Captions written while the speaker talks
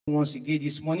Once again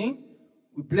this morning,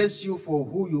 we bless you for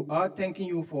who you are, thanking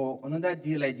you for another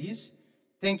day like this.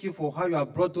 Thank you for how you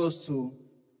have brought us to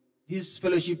this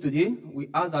fellowship today. We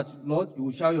ask that, Lord, you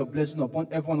will shower your blessing upon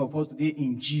every one of us today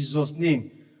in Jesus' name.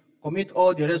 Commit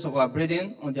all the rest of our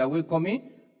brethren on their way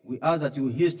coming. We ask that you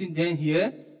hasten them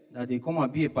here, that they come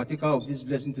and be a partaker of this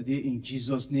blessing today in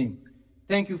Jesus' name.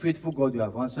 Thank you, faithful God, you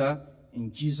have answered.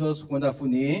 In Jesus' wonderful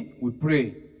name, we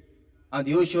pray. And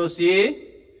the whole shall say,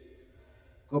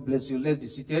 God bless you. Let's be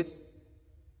seated.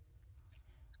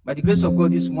 By the grace of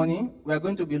God this morning, we are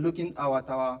going to be looking at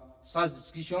our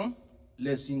SAS discussion,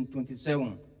 lesson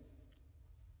 27.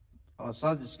 Our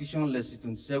SAS discussion, lesson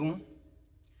 27.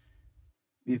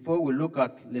 Before we look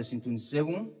at lesson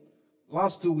 27,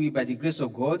 last 2 weeks, by the grace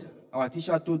of God, our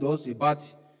teacher told us about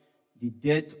the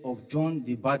death of John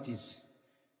the Baptist.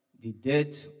 The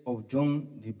death of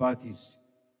John the Baptist.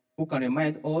 Who can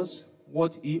remind us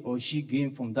what he or she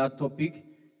gained from that topic?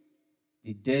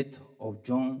 The death of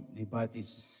John the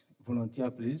Baptist.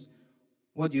 Volunteer, please.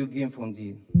 What do you gain from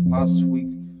the last 2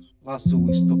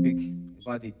 weeks topic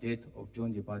about the death of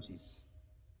John the Baptist?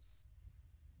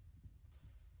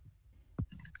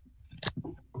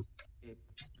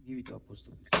 Give it to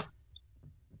Apostle, please.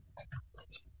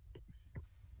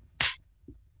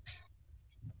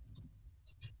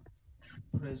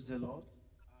 Praise the Lord.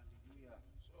 Hallelujah.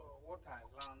 So what I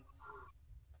learned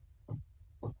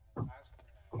last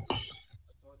study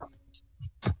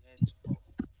the death of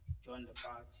John the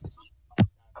Baptist is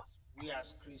that we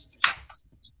as Christians,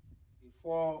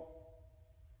 before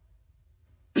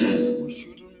we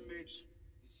shouldn't make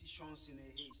decisions in a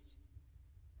haste.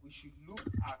 We should look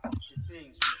at the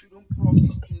things. We shouldn't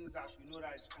promise things that we know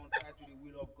that is contrary to the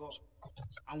will of God.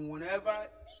 And whenever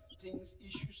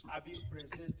issues are being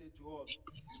presented to us,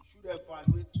 we should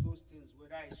evaluate those things,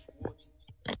 whether it's worth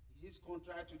it. Is it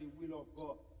contrary to the will of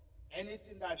God?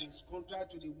 Anything that is contrary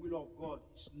to the will of God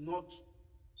is not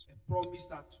a promise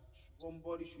that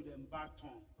somebody should embark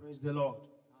on. Praise the Lord.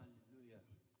 Hallelujah.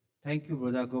 Thank you,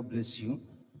 brother. God bless you.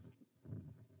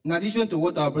 In addition to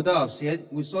what our brother have said,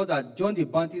 we saw that John the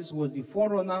Baptist was the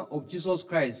forerunner of Jesus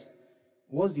Christ.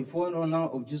 Was the forerunner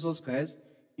of Jesus Christ.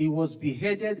 He was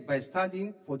beheaded by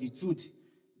standing for the truth.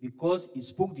 Because he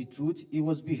spoke the truth, he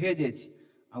was beheaded.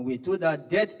 And we're told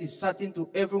that death is certain to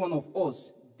every one of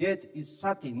us. Death is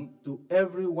certain to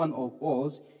every one of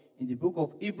us. In the book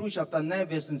of Hebrews chapter 9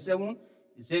 verse 27,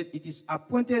 it said, it is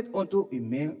appointed unto a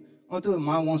man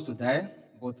wants to die,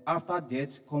 but after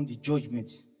death comes the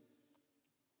judgment.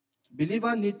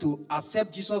 Believers need to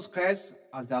accept Jesus Christ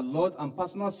as their Lord and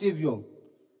personal Savior.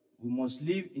 We must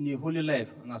live in a holy life.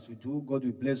 And as we do, God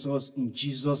will bless us in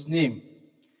Jesus' name.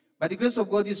 By the grace of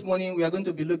God this morning, we are going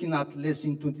to be looking at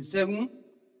lesson 27.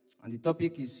 And the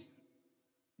topic is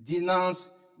DINAH'S,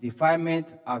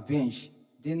 Defilement, Avenged.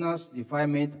 DINAH'S,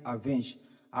 Defilement, Avenged.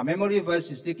 Our memory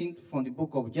verse is taken from the book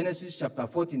of Genesis chapter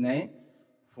 49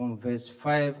 from verse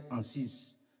 5 and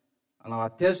 6. And our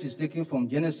text is taken from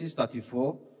Genesis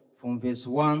 34 from verse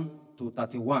 1 to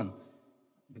 31.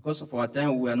 Because of our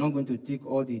time, we are not going to take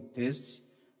all the texts.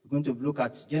 We're going to look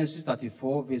at Genesis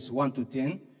 34, verse 1 to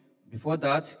 10. Before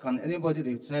that, can anybody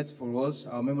recite for us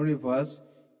our memory verse,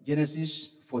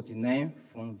 Genesis 49,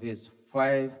 from verse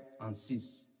 5 and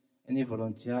 6? Any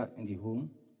volunteer in the home?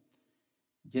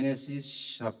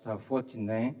 Genesis chapter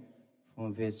 49,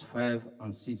 from verse 5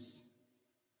 and 6.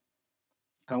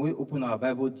 Can we open our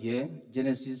Bible there?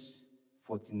 Genesis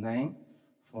 49,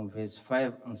 from verse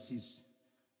 5 and 6.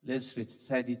 Let's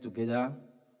recite it together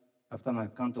after my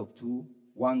count of 2.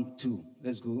 1, 2.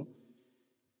 Let's go.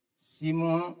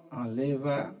 Simon and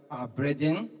Levi are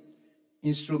brethren.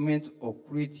 Instruments of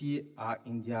purity are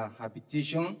in their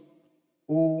habitation.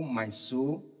 O my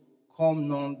soul, come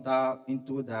not thou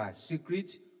into thy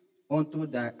secret, unto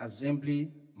thy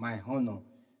assembly, my honor.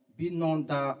 Be not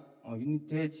thou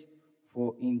ununited,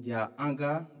 for in their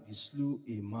anger they slew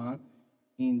a man.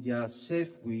 In their safe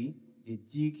way, they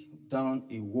dig down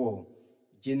a wall.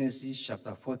 Genesis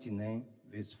chapter 49,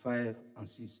 verse 5 and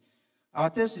 6. Our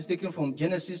text is taken from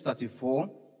Genesis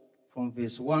 34, from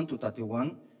verse 1 to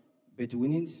 31, but we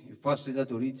need a first reader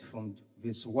to read from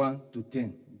verse 1 to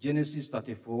 10. Genesis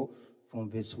 34,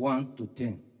 from verse 1 to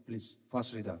 10. Please,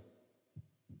 first reader.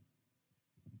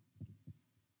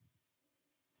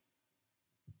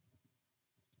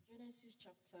 Genesis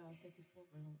chapter 34,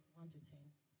 verse 1 to 10.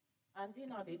 And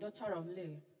Dinah, the daughter of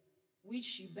Leah, which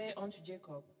she bare unto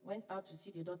Jacob, went out to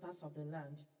see the daughters of the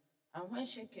land. And when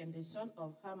Shechem, the son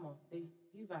of Hamor, the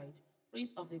Hivite,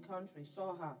 priest of the country,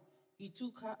 saw her, he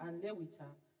took her and lay with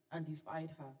her, and defied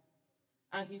her.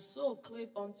 And his soul clave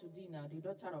unto Dinah, the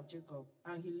daughter of Jacob,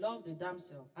 and he loved the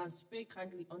damsel, and spake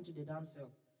kindly unto the damsel.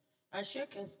 And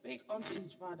Shechem spake unto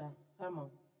his father Hamor,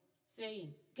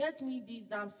 saying, Get me this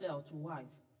damsel to wife.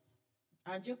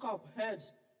 And Jacob heard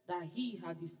that he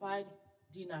had defied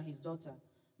Dinah his daughter.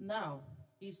 Now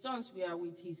his sons were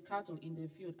with his cattle in the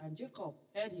field, and Jacob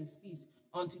held his peace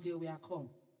until they were come.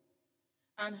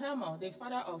 And Hamor, the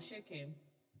father of Shechem,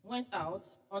 went out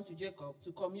unto Jacob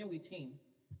to commune with him.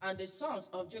 And the sons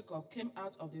of Jacob came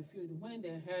out of the field when they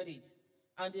heard it,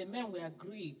 and the men were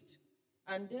grieved,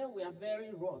 and they were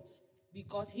very wroth,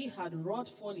 because he had wrought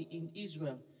folly in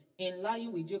Israel, in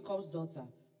lying with Jacob's daughter,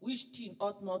 which thing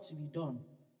ought not to be done.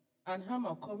 And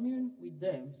Hamor communed with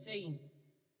them, saying,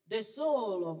 The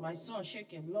soul of my son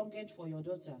Shechem longeth for your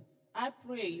daughter. I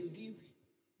pray you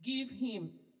give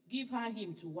her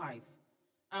him to wife,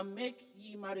 and make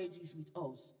ye marriages with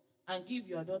us, and give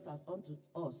your daughters unto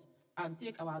us, and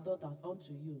take our daughters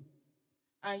unto you.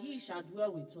 And ye shall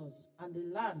dwell with us, and the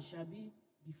land shall be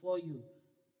before you.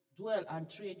 Dwell and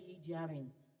trade ye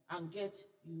therein, and get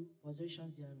you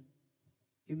possessions therein.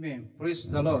 Amen. Praise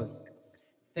the Lord.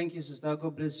 Thank you, sister.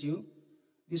 God bless you.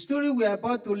 The story we are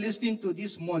about to listen to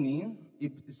this morning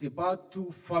is about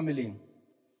two families.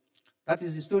 That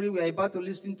is the story we are about to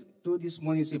listen to this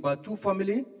morning. It's about two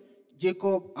families,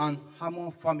 Jacob and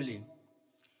Hamor family.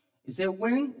 It said,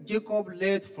 when Jacob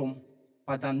led from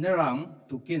Paddan-aram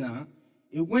to Canaan,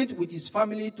 he went with his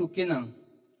family to Canaan.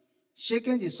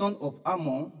 Shechem, the son of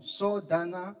Hamor, saw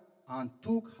Dinah and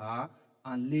took her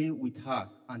and lay with her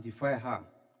and defied her.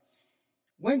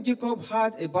 When Jacob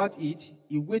heard about it,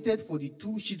 he waited for the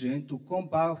two children to come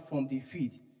back from the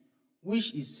field,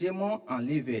 which is Simeon and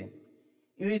Levi.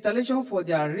 In retaliation for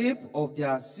their rape of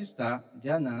their sister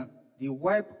Dinah, they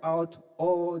wiped out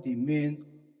all the men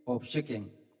of Shechem.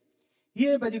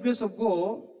 Here, by the grace of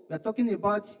God, we are talking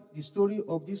about the story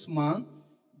of this man,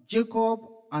 Jacob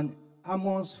and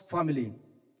Hamor's family.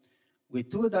 We're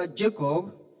told that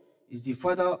Jacob is the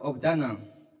father of Dinah.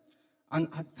 And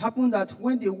it happened that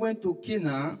when they went to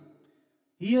Canaan,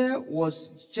 here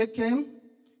was Shechem,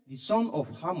 the son of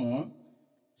Hamor,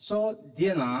 saw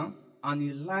Dinah, and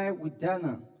he lied with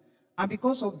Dinah. And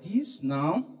because of this,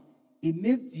 now it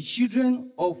makes the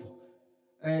children of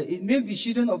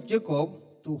Jacob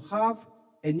to have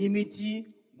enmity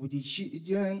with the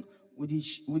children, with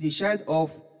the child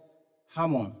of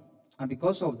Hamor. And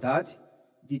because of that,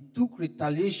 they took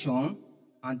retaliation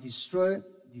and destroyed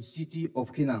the city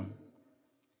of Canaan.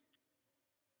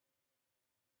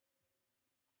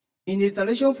 In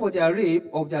retaliation for their rape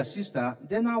of their sister,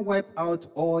 Dinah wiped out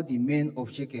all the men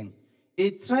of Shechem.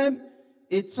 A tribe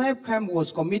crime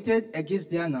was committed against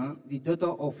Dinah, the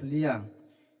daughter of Leah.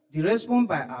 The response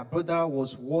by her brother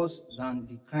was worse than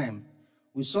the crime.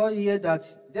 We saw here that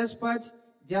despite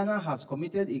Dinah has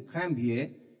committed a crime here,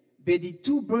 but the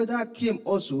two brothers came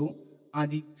also,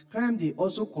 and the crime they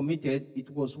also committed,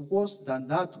 it was worse than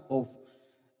that of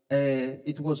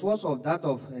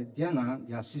Dinah,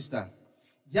 their sister.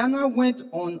 Dinah went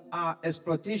on her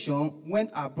exploitation when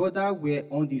her brothers were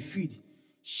on the field,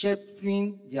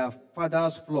 shepherding their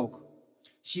father's flock.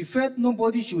 She felt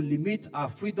nobody should limit her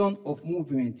freedom of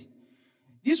movement.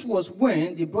 This was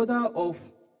when the brother of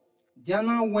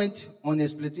Dinah went on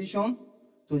exploitation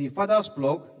to the father's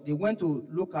flock. They went to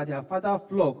look at their father's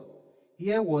flock.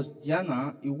 Here was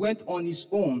Dinah. He went on his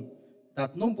own,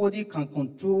 that nobody can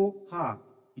control her.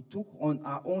 He took on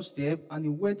her own step and he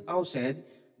went outside.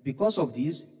 Because of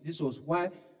this was why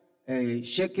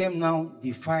Shechem now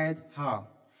defied her.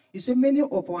 He said many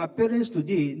of our parents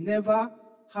today never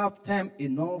have time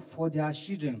enough for their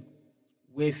children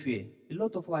welfare. A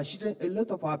lot of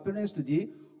our parents today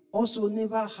also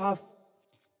never have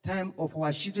time of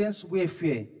our children's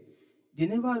welfare. They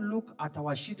never look at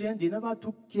our children. They never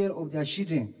took care of their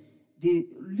children. They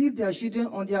leave their children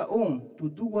on their own to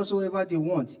do whatsoever they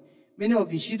want. Many of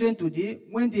the children today,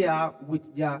 when they are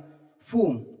with their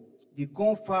phone, they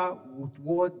go far with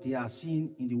what they are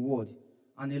seeing in the world.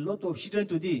 And a lot of children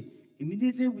today,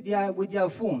 immediately with their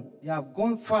phone, they have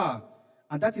gone far.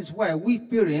 And that is why we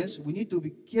parents, we need to be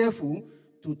careful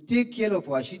to take care of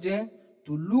our children,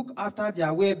 to look after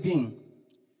their well-being.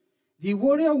 They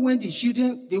worry when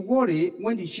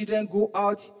the children go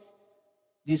out,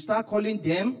 they start calling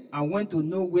them and want to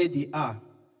know where they are.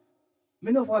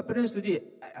 Many of our parents today,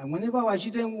 whenever our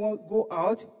children go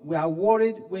out, we are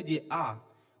worried where they are.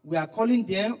 We are calling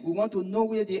them, we want to know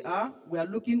where they are, we are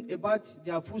looking about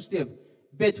their footsteps.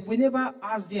 But we never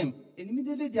ask them. And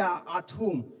immediately they are at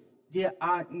home. They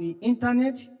are in the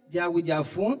internet, they are with their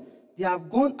phone, they have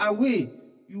gone away.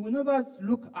 You will never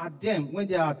look at them when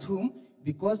they are at home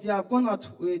because they have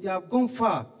gone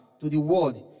far to the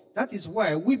world. That is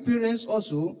why we parents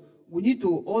also, we need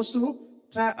to also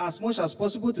try as much as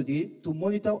possible today to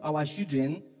monitor our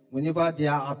children whenever they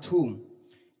are at home.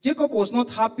 Jacob was not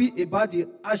happy about the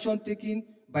action taken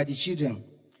by the children.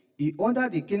 He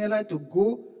ordered the Canaanites to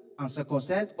go and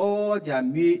circumcise all their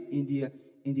male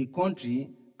in the country,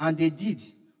 and they did.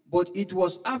 But it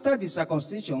was after the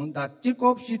circumcision that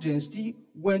Jacob's children still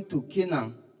went to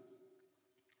Canaan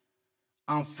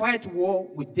and fight war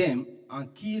with them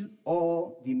and kill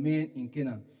all the men in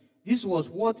Canaan. This was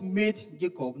what made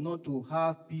Jacob not to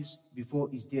have peace before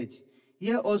his death.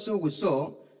 Here also we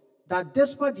saw that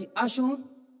despite the action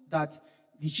that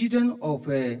the children of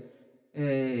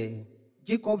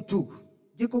Jacob took,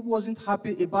 Jacob wasn't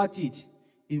happy about it.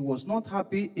 He was not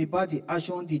happy about the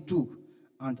action they took.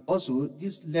 And also,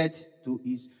 this led to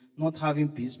his not having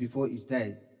peace before his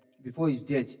death.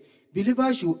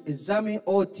 Believers should examine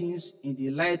all things in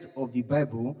the light of the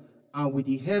Bible and with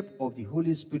the help of the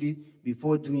Holy Spirit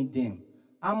before doing them.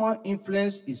 Our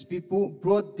influence his people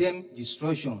brought them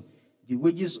destruction. The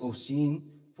wages of sin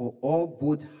for all,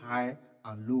 both high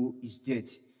and low, is death.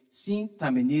 Sin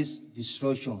terminates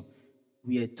destruction.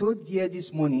 We are told here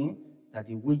this morning that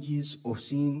the wages of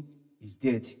sin is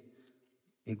death.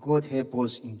 May God help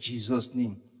us in Jesus'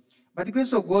 name. By the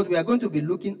grace of God, we are going to be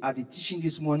looking at the teaching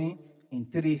this morning in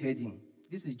 3 headings.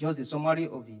 This is just the summary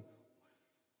of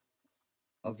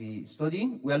the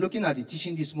study. We are looking at the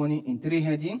teaching this morning in 3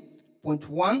 headings. Point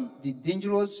 1, the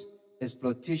dangerous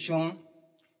exploration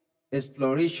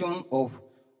of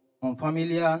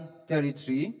unfamiliar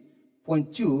territory.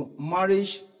 Point 2,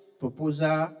 marriage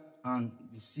proposal and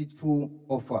deceitful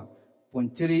offer.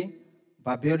 Point 3,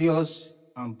 barbarous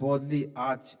and bodily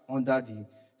acts under the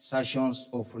sanctions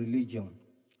of religion.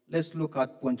 Let's look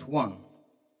at point 1.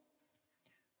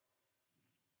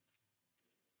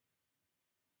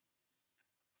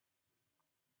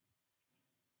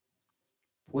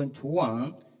 Point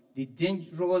 1, the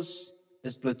dangerous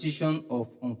exploitation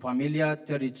of unfamiliar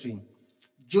territory.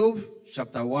 Job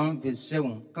chapter 1 verse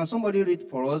 7. Can somebody read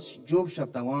for us Job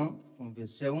chapter 1 from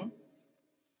verse 7?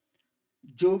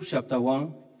 Job chapter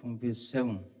 1 from verse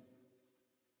 7.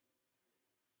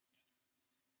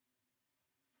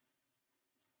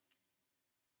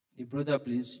 The brother,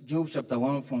 please. Job chapter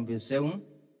 1 from verse 7.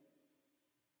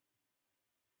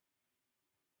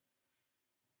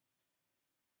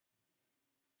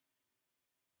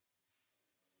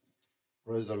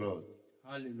 Praise the Lord.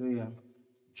 Hallelujah.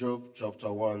 Job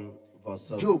chapter 1 verse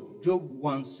 7. Job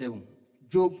 1 7.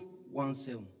 Job 1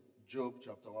 7. Job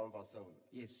chapter 1 verse 7.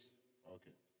 Yes.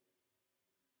 Okay.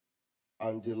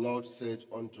 And the Lord said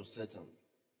unto Satan,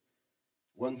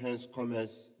 When hence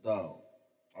comest thou?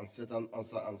 And Satan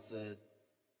answered and said,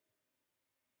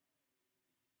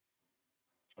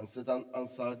 and Satan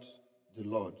answered the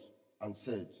Lord and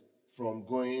said, From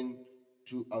going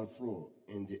to and fro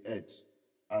in the earth,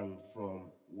 and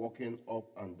from walking up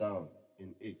and down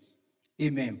in it.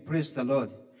 Amen. Praise the Lord.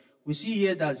 We see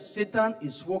here that Satan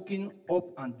is walking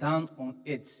up and down on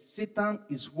earth. Satan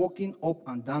is walking up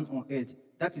and down on earth.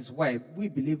 That is why we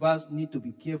believers need to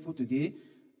be careful today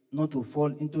not to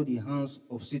fall into the hands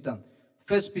of Satan.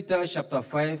 1 Peter chapter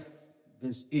 5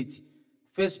 verse 8.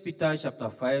 1 Peter chapter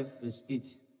 5 verse 8.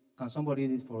 Can somebody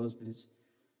read it for us, please?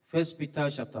 1 Peter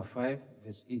chapter 5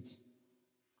 verse 8.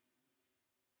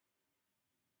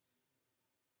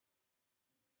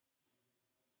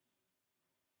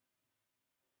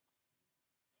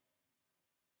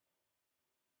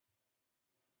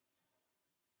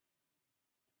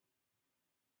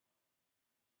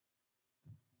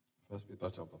 First Peter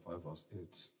chapter 5 verse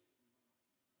 8.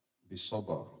 Be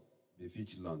sober, be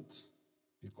vigilant,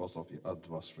 because of your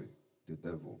adversary, the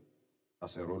devil,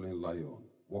 as a rolling lion,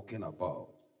 walking about,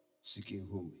 seeking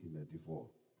whom he may devour.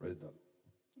 Praise the Lord.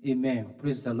 Amen.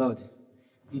 Praise the Lord.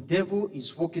 The devil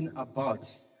is walking about,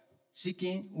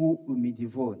 seeking who we may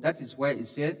devour. That is why he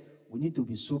said we need to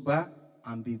be sober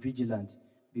and be vigilant,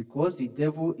 because the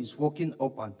devil is walking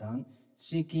up and down,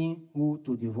 seeking who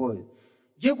to devour.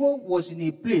 Jacob was in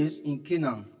a place in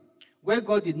Canaan where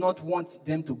God did not want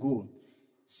them to go.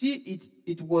 See,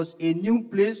 it was a new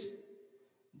place.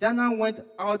 Dinah went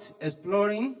out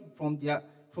exploring. From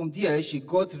there, she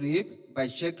got raped by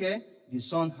Shechem, the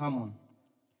son Haman.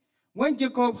 When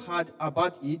Jacob heard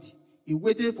about it, he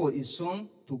waited for his son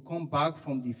to come back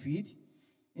from the field.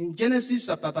 In Genesis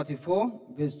chapter 34,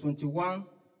 verse 21,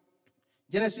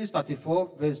 Genesis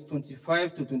 34, verse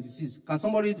 25 to 26. Can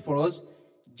somebody read for us?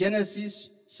 Genesis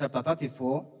chapter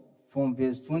 34, from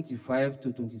verse 25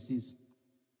 to 26.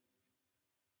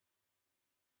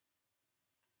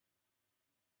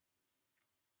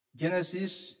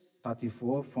 Genesis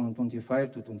 34, from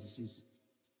 25 to 26.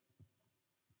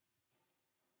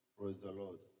 Praise the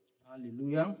Lord.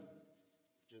 Hallelujah.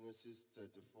 Genesis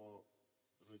 34,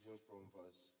 reading from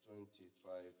verse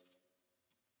 25.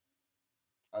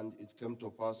 And it came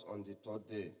to pass on the third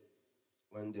day,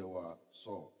 when they were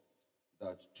saw,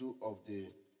 that two of the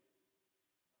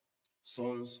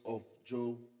sons of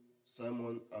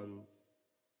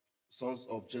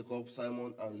Jacob,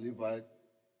 Simon and Levi,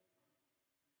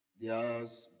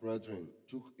 DINAH'S brethren,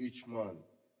 took each man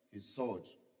his sword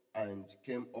and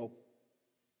came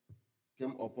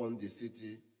upon the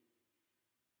city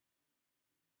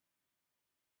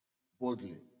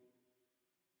boldly,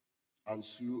 and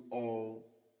slew all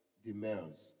the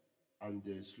males, and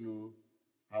they slew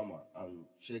Hammer and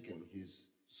Shechem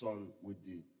his son with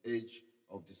the edge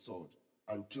of the sword,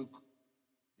 and took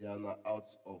DINAH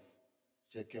out of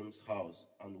Shechem's house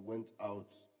and went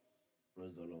out.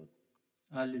 Praise the Lord.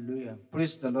 Hallelujah.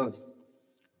 Praise the Lord.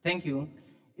 Thank you.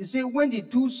 He said, when the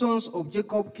two sons of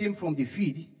Jacob came from the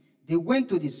field, they went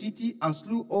to the city and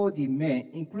slew all the men,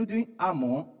 including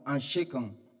Hammer and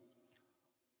Shechem.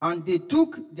 And they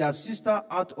took their sister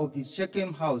out of the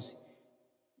Shechem house.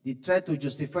 They tried to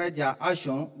justify their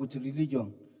action with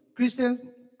religion.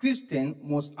 Christians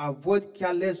must avoid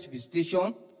careless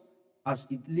visitation, as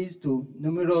it leads to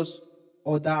numerous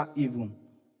other evil.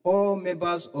 All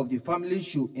members of the family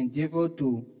should endeavor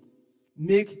to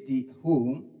make the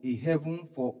home a heaven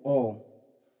for all.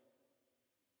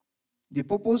 The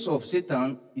purpose of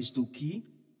Satan is to kill,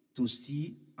 to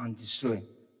steal, and destroy.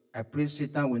 I pray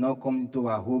Satan will not come into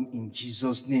our home in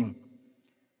Jesus' name.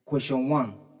 Question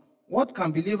 1. What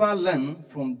can believer learn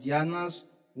from DINAH'S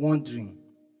wandering?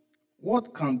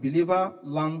 What can believer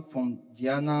learn from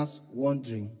DINAH'S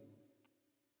wandering?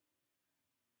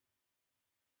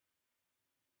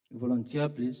 Volunteer,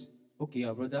 please. Okay,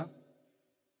 our brother.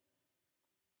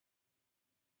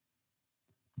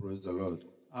 Praise the Lord.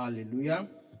 Hallelujah.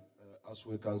 As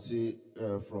we can see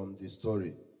from the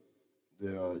story,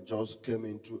 they just came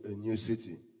into a new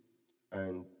city,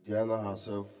 and DINAH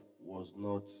herself was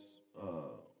not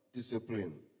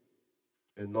disciplined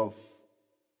enough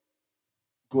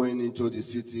going into the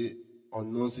city,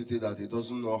 unknown city that he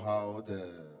doesn't know how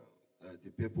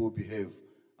the people behave,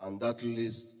 and that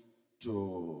leads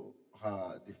to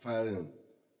her defiling,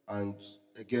 and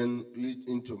again lead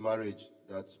into marriage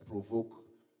that provoke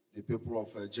the people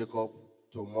of Jacob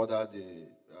to murder the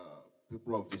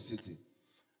people of the city.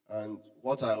 And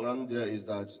what I learned there is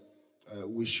that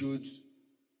we should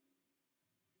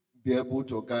be able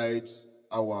to guide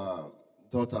our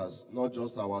daughters, not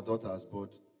just our daughters, but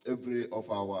every of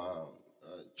our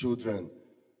children,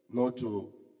 not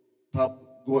to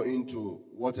go into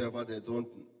whatever they don't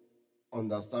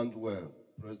understand well.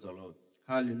 Praise the Lord.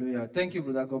 Hallelujah. Thank you,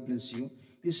 brother. God bless you.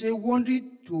 He said,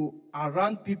 wandering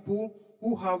around people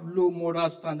who have low moral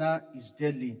standard is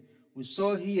deadly. We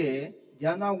saw here,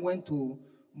 DINAH went to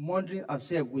wandering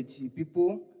herself with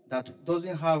people that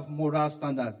doesn't have moral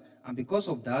standard. And because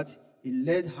of that, it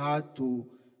led her to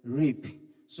rape.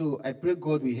 So I pray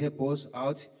God will help us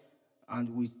out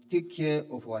and we take care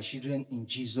of our children in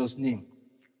Jesus' name.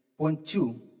 Point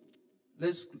 2.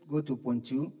 Let's go to point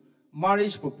 2.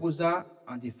 Marriage proposal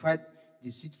and the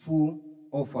deceitful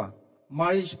offer.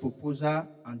 Marriage proposal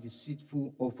and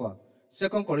deceitful offer. 2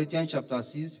 Corinthians chapter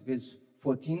 6, verse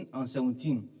 14 and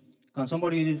 17. Can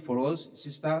somebody read it for us,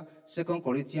 sister? 2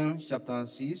 Corinthians chapter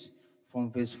 6,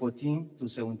 from verse 14 to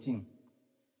 17.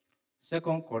 2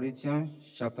 Corinthians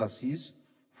chapter 6,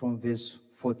 from verse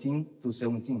 14 to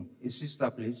 17. A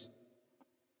sister, please.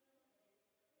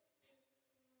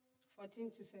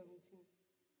 14 to 17.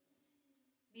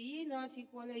 Be ye not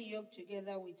equally yoked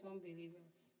together with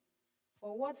unbelievers.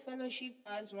 For what fellowship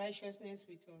has righteousness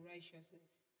with unrighteousness?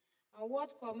 And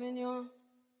what communion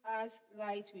has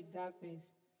light with darkness?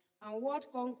 And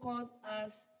what concord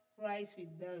has Christ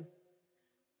with Bel?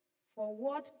 For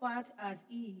what part has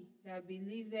he that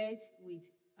believeth with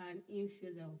an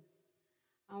infidel?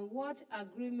 And what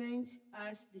agreement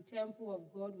has the temple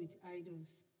of God with idols?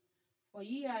 For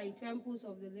ye are the temples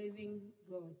of the living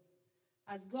God.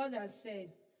 As God has said,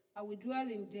 I will dwell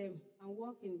in them and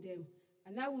walk in them,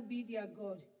 and I will be their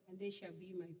God, and they shall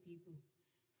be my people.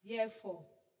 Therefore,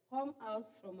 come out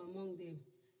from among them,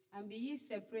 and be ye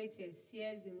separated,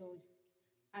 says the Lord,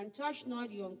 and touch not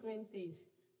the unclean things,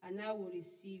 and I will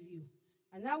receive you.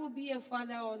 And I will be a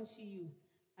father unto you,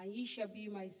 and ye shall be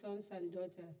my sons and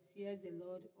daughters, says the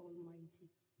Lord Almighty.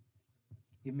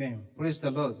 Amen. Praise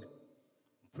the Lord.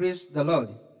 Praise the Lord.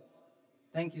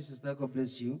 Thank you, sister. God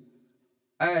bless you.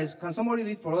 Can somebody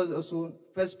read for us also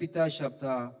 1 Peter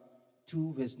chapter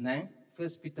 2, verse 9? 1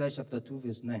 Peter chapter 2,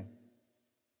 verse 9.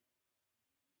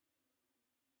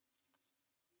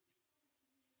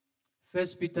 1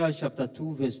 Peter chapter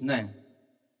 2, verse 9.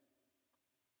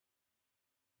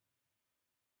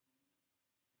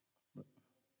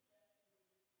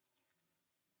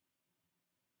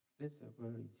 Let's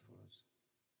read it for us.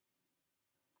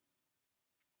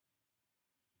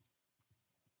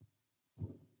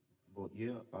 But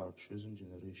ye are chosen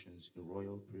generations, a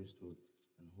royal priesthood,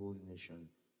 and holy nation,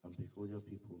 and peculiar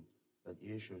people, that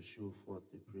ye shall show forth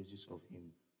the praises of him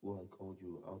who hath called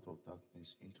you out of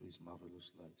darkness into his marvelous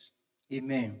light.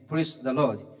 Amen. Praise the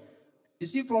Lord. You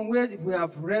see, from where we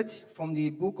have read from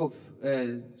the book of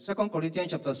 2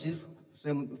 Corinthians chapter 6,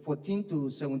 14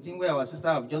 to 17, where our sister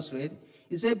have just read,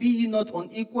 it said, be ye not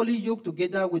unequally yoked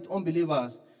together with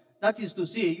unbelievers. That is to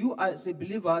say, you as a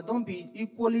believer, don't be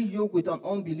equally yoked with an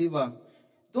unbeliever.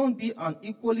 Don't be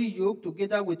unequally yoked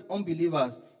together with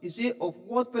unbelievers. He said, of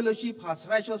what fellowship has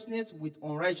righteousness with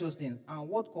unrighteousness, and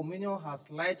what communion has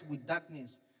light with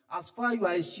darkness? As far you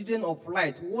are a children of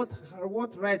light, what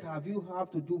right have you have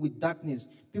to do with darkness?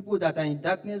 People that are in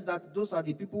darkness, those are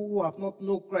the people who have not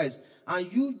known Christ.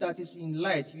 And you that is in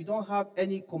light, you don't have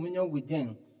any communion with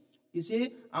them. You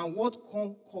see, and what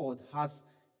concord has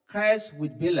Christ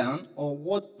with Balaam, or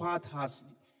what part has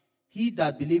he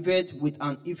that believeth with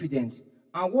an infident?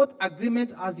 And what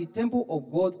agreement has the temple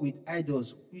of God with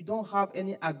idols? We don't have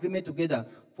any agreement together.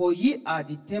 For ye are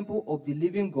the temple of the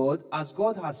living God, as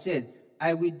God has said,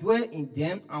 I will dwell in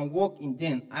them and walk in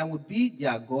them. I will be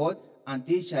their God, and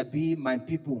they shall be my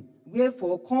people.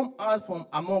 Wherefore, come out from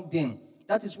among them.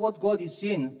 That is what God is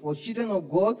saying. For children of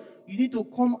God, you need to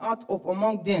come out of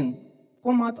among them.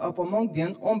 Come out of among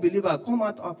them, unbeliever. Come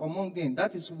out of among them.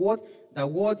 That is what the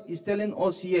word is telling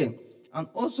us here. And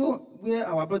also, where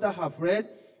our brother have read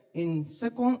in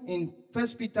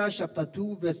 1 Peter chapter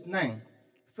 2, verse 9.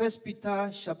 1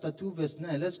 Peter chapter 2, verse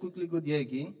 9. Let's quickly go there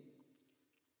again.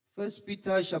 1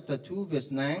 Peter chapter 2,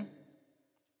 verse 9.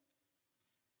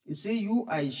 It says, you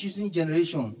are a choosing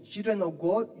generation. Children of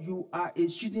God, you are a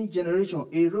choosing generation,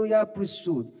 a royal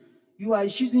priesthood. You are a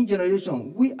choosing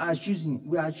generation. We are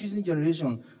choosing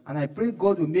generation. And I pray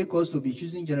God will make us to be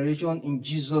choosing generation in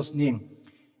Jesus' name.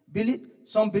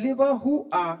 Some believers who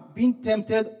are being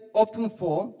tempted often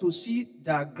fall to see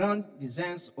the grand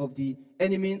designs of the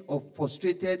enemy of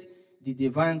frustrated the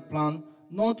divine plan,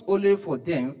 not only for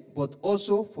them, but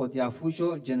also for their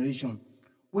future generation.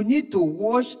 We need to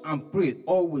watch and pray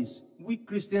always. We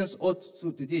Christians ought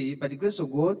to today, by the grace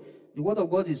of God, the word of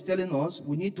God is telling us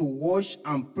we need to watch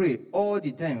and pray all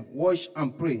the time. Watch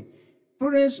and pray.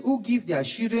 Parents who give their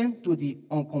children to the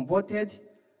unconverted,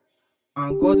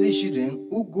 ungodly children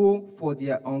who go for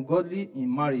their ungodly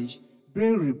in marriage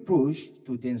bring reproach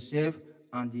to themselves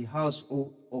and the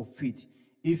household of faith.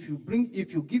 If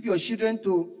you give your children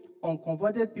to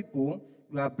unconverted people,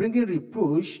 you are bringing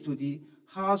reproach to the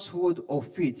household of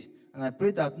faith. And I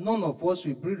pray that none of us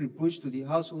will bring reproach to the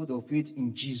household of faith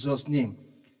in Jesus' name.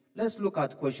 Let's look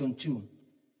at question 2.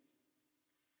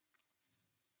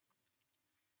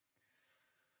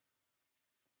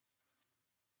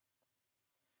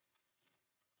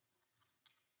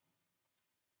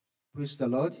 Praise the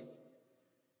Lord.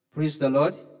 Praise the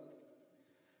Lord.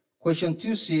 Question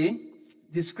 2c,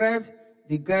 describe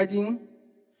the guiding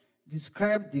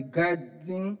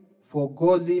for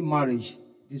godly marriage.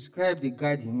 Describe the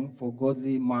guiding for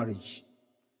godly marriage.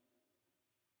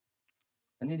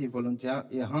 I need a volunteer,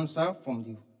 a answer from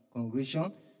the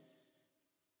congregation.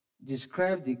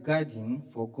 Describe the guiding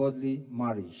for godly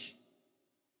marriage.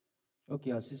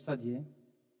 Okay, our sister dear.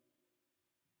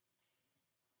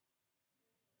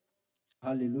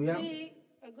 Hallelujah. Be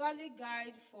a godly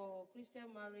guide for Christian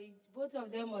marriage. Both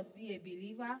of them must be a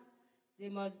believer. They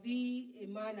must be a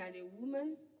man and a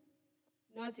woman,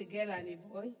 not a girl and a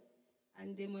boy.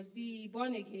 And they must be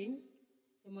born again.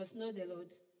 They must know the Lord.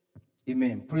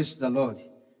 Amen. Praise the Lord.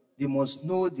 They must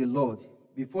know the Lord.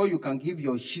 Before you can give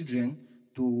your children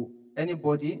to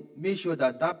anybody, make sure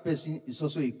that that person is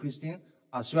also a Christian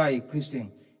as you are a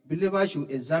Christian. Believers should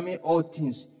examine all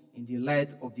things in the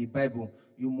light of the Bible.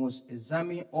 You must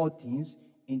examine all things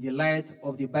in the light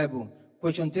of the Bible.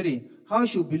 Question 3. How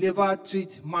should believers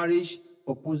treat marriage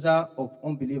proposal of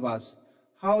unbelievers?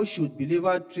 How should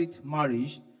believers treat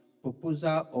marriage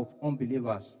proposal of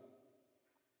unbelievers?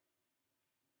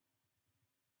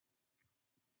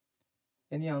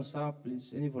 Any answer,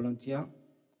 please? Any volunteer?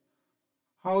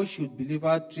 How should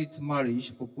believers treat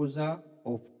marriage proposal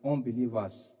of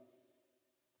unbelievers?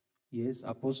 Yes,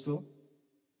 Apostle.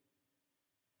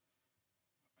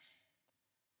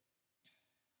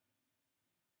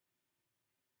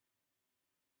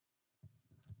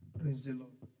 Praise the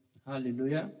Lord.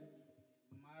 Hallelujah.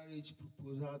 Marriage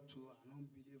proposal to an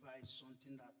unbeliever is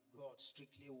something that God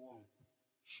strictly wants.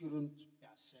 Shouldn't be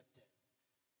accepted.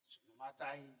 So no matter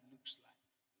how it looks like,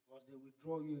 because they will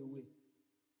draw you away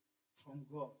from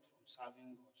God, from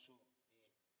serving God.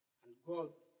 And God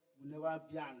will never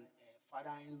be an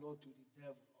father-in-law to the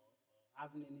devil or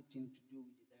having anything to do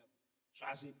with the devil. So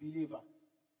as a believer,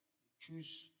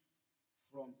 choose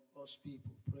from God's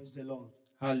people. Praise the Lord.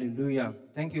 Hallelujah.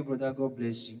 Thank you, brother. God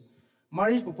bless you.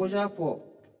 Marriage proposal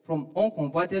from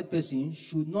unconverted person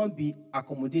should not be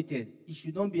accommodated. It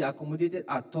should not be accommodated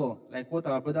at all. Like what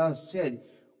our brother said,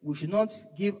 we should not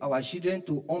give our children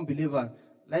to unbelievers.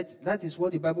 That is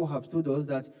what the Bible has told us,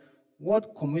 that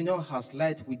what communion has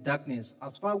light with darkness.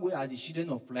 As far away as the children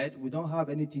of light, we don't have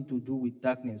anything to do with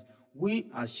darkness. We,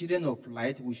 as children of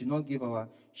light, we should not give our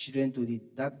children to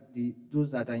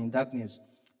those that are in darkness.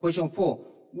 Question 4.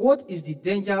 What is the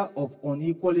danger of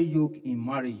unequally yoke in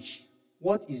marriage?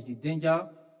 What is the danger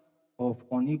of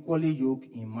unequally yoke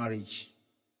in marriage?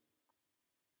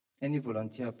 Any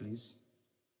volunteer, please?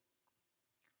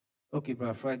 Okay,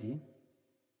 Brother Friday.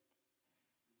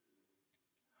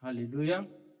 Hallelujah.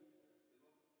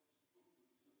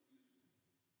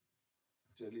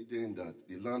 Telling them that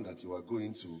the land that you are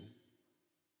going to,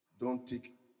 don't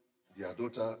take their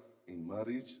daughter in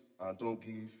marriage and don't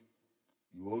give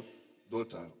your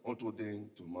daughter unto them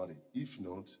to marry. If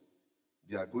not,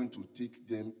 they are going to take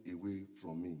them away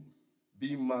from me.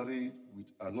 Being married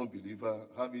with an unbeliever,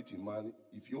 have it in mind.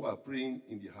 If you are praying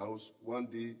in the house, one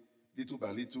day, little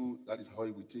by little, that is how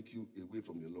it will take you away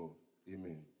from the Lord.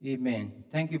 Amen. Amen.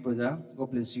 Thank you, brother.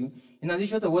 God bless you. In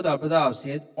addition to what our brother have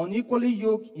said, unequally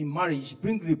yoked in marriage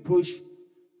bring reproach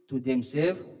to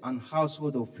themselves and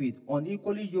household of faith.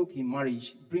 Unequally yoked in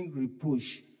marriage bring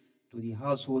reproach to the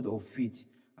household of faith.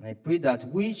 And I pray that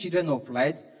we, children of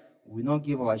light, will not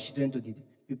give our children to the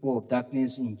people of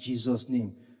darkness in Jesus'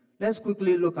 name. Let's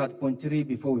quickly look at point 3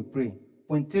 before we pray.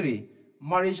 Point 3,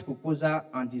 marriage proposal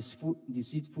and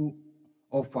deceitful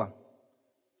offer.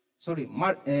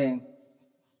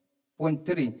 Point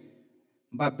 3,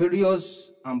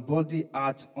 barbarous and bloody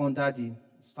act under the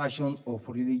sanction of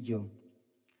religion.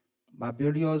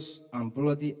 Barbarous and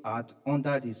bloody act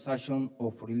under the sanction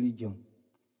of religion.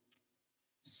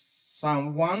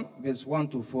 Psalm 1, verse 1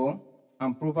 to 4,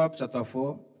 and Proverbs chapter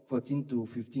 4, 14 to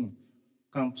 15.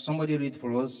 Can somebody read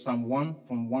for us Psalm 1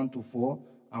 from 1 to 4,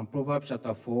 and Proverbs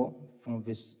chapter 4 from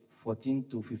verse 14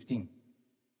 to 15?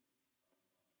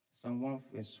 Psalm 1,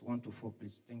 verse 1 to 4,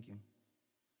 please. Thank you.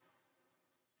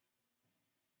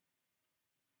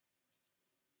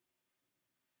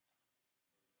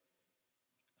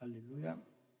 Hallelujah.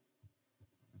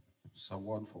 Psalm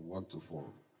 1 from 1 to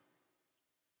 4.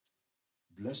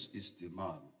 Blessed is the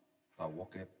man that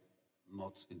walketh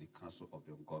not in the counsel of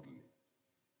the ungodly,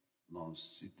 nor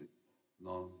sitteth,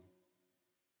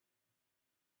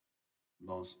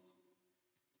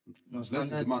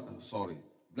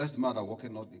 blessed the man that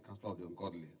walketh not in the counsel of the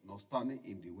ungodly, nor standing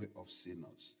in the way of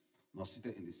sinners, nor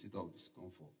sitteth in the seat of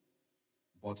discomfort.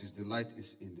 But his delight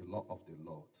is in the law of the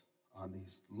Lord, and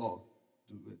his law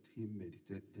doeth him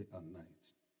meditate day and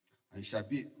night. And he shall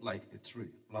be like a tree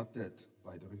planted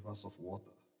by the rivers of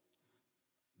water,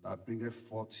 that bringeth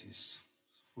forth his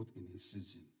fruit in his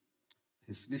season.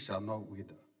 His leaf shall not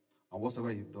wither, and whatsoever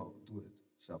he doeth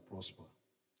shall prosper.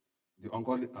 The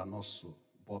ungodly are not so,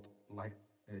 but like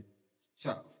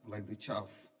the chaff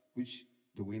which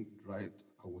the wind drieth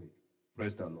away.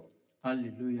 Praise the Lord.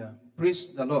 Hallelujah.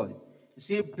 Praise the Lord. You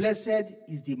see, blessed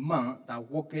is the man that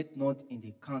walketh not in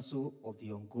the counsel of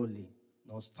the ungodly,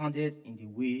 nor standeth in the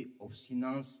way of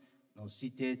sinners, nor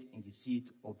sitteth in the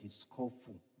seat of the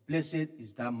scornful. Blessed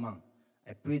is that man.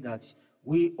 I pray that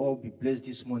we all be blessed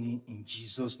this morning in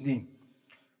Jesus' name.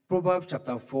 Proverbs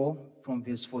chapter 4 from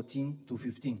verse 14 to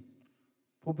 15.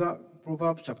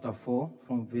 Proverbs chapter 4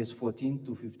 from verse 14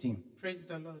 to 15. Praise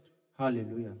the Lord.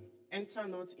 Hallelujah. Enter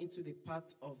not into the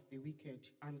path of the wicked,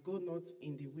 and go not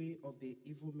in the way of the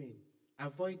evil men.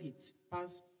 Avoid it,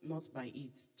 pass not by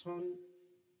it, turn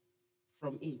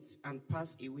from it, and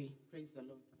pass away. Praise the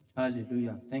Lord.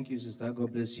 Hallelujah. Thank you, sister.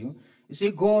 God bless you. You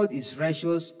see, God is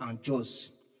righteous and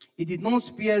just. He did not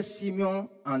spare Simeon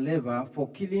and Levi for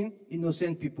killing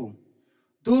innocent people.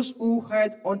 Those who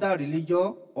hide under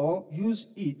religion or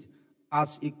use it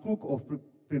as a crook of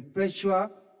perpetual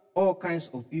all kinds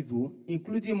of evil,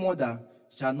 including murder,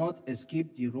 shall not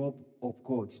escape the wrath of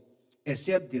God,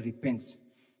 except they repent.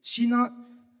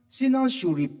 Sinners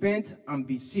should repent and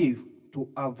be saved to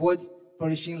avoid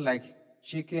perishing like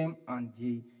Shechem and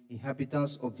the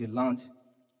inhabitants of the land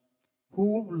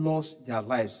who lost their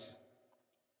lives.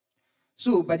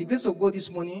 So, by the grace of God this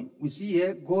morning, we see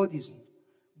here God is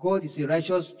a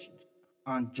righteous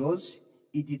and just.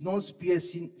 He did not spare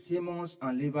Simeon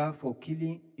and Levi for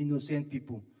killing innocent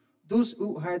people. Those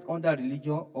who hide under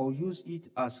religion or use it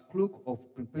as cloak of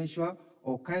perpetual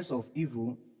or kinds of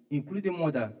evil, including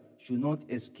murder, should not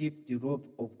escape the wrath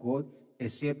of God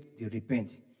except they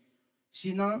repent.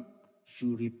 Sinner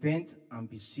should repent and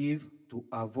be saved to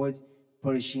avoid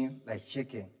perishing like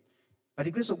Shechem. By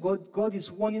the grace of God, God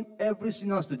is warning every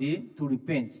sinner today to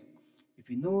repent. If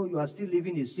you know you are still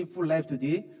living a sinful life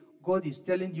today, God is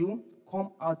telling you,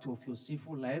 come out of your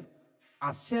sinful life,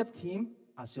 accept Him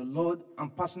as your Lord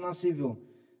and personal Savior.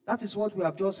 That is what we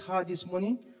have just heard this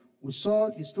morning. We saw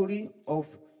the story of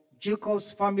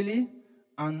Jacob's family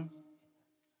and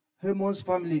Haman's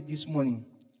family this morning.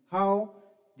 How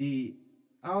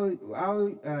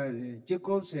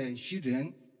Jacob's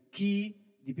children killed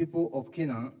the people of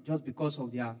Canaan just because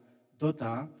of their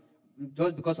daughter,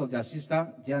 just because of their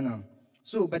sister Dinah.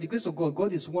 So, by the grace of God,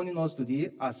 God is warning us today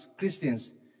as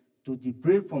Christians to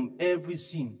depart from every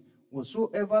sin.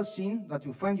 Whatsoever sin that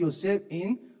you find yourself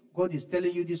in, God is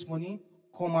telling you this morning,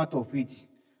 come out of it.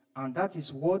 And that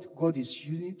is what God is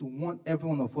using to warn every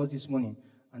one of us this morning.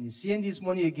 And He's saying this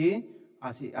morning again,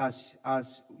 as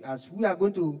we are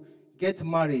going to get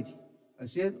married, I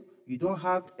said, you don't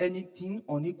have anything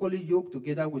unequally yoked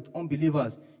together with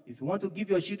unbelievers. If you want to give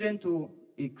your children to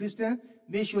a Christian,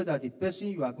 make sure that the person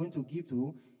you are going to give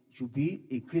to should be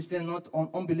a Christian, not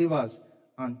unbelievers.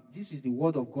 And this is the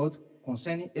word of God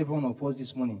concerning every one of us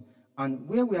this morning. And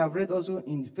where we have read also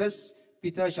in 1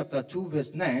 Peter chapter 2,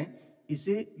 verse 9, it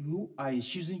says, you are a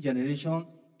chosen generation,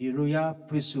 a royal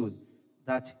priesthood.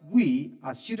 That we,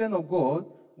 as children of God,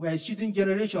 we are a chosen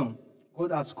generation.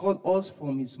 God has called us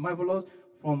from His marvelous,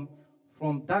 from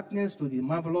darkness to the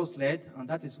marvelous light, and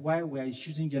that is why we are a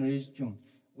chosen generation.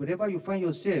 Wherever you find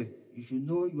yourself, you should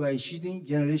know you are a chosen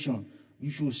generation. You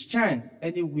should shine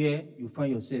anywhere you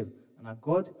find yourself. And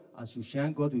God, as you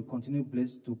shine, God will continue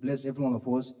to bless every one of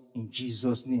us in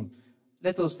Jesus' name.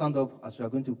 Let us stand up as we are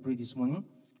going to pray this morning.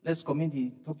 Let's commit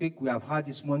the topic we have had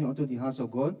this morning unto the hands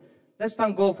of God. Let's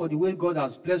thank God for the way God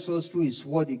has blessed us through His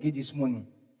word again this morning.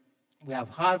 We have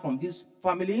heard from this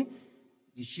family,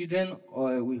 the children,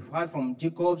 we've heard from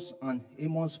Jacob's and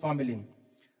Amon's family.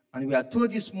 And we are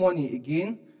told this morning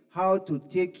again how to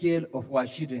take care of our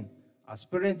children. As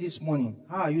parents this morning,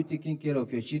 how are you taking care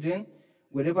of your children?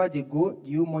 Wherever they go, do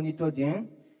you monitor them?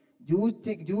 Do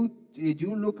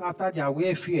you look after their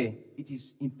welfare? It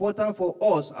is important for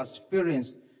us as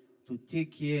parents to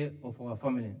take care of our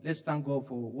family. Let's thank God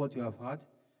for what you have heard.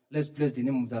 Let's bless the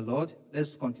name of the Lord.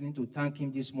 Let's continue to thank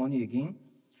Him this morning again.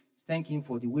 Thank Him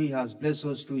for the way He has blessed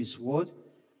us through His word.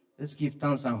 Let's give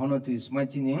thanks and honor to His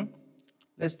mighty name.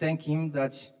 Let's thank Him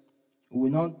that we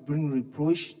will not bring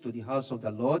reproach to the house of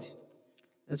the Lord.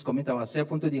 Let's commit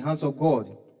ourselves into the hands of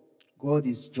God. God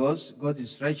is just. God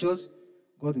is righteous.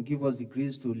 God will give us the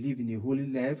grace to live in a holy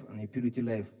life and a purity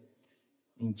life.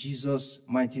 In Jesus'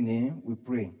 mighty name, we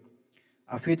pray.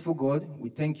 Our faithful God, we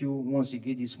thank you once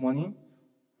again this morning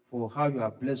for how you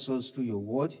have blessed us through your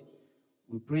word.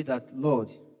 We pray that, Lord,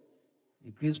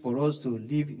 the grace for us to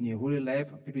live in a holy life,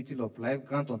 purity of life,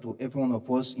 grant unto every one of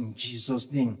us in Jesus'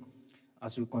 name.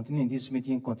 As we continue in this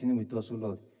meeting, continue with us, O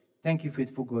Lord. Thank you,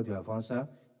 faithful God, you have answered.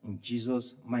 In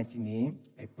Jesus' mighty name,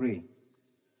 I pray.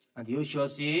 And you shall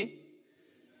say,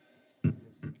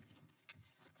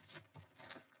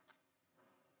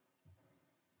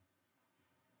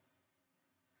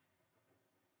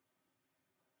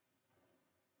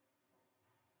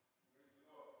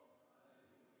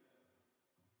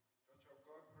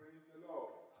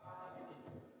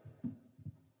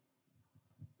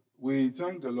 We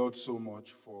thank the Lord so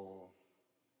much for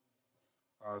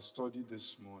our study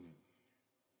this morning.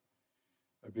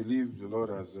 I believe the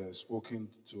Lord has spoken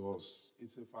to us.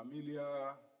 It's a familiar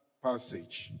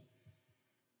passage,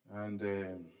 and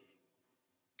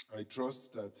I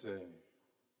trust that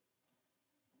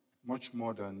much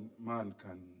more than man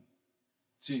can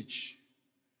teach,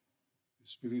 the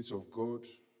Spirit of God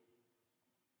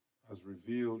has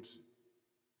revealed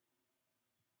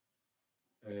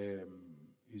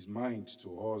His mind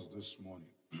to us this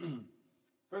morning.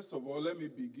 First of all, let me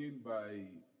begin by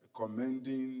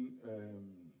commending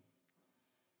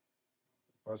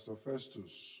Pastor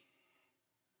Festus.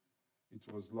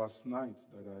 It was last night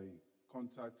that I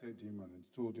contacted him and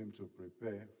told him to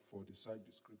prepare for the side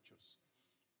scriptures.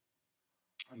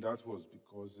 And that was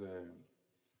because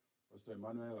Pastor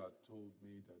Emmanuel had told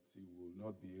me that he will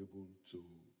not be able to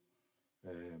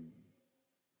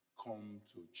come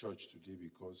to church today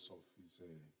because of his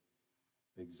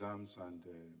exams and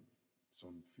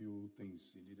some few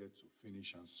things he needed to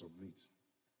finish and submit.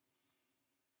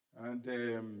 And,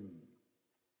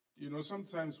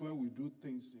 sometimes when we do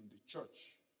things in the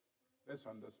church, let's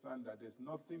understand that there's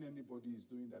nothing anybody is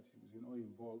doing that will not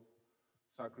involve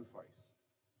sacrifice.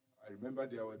 I remember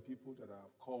there were people that I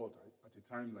have called at a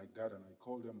time like that, and I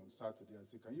called them on Saturday. I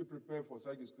said, can you prepare for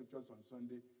Psychic Scriptures on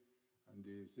Sunday? And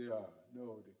they say,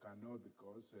 no, they cannot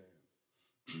because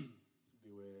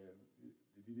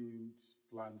they didn't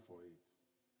plan for it.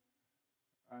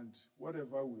 And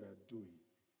whatever we are doing,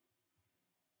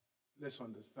 let's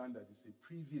understand that it's a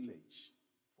privilege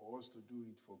for us to do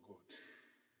it for God.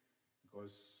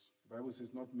 Because the Bible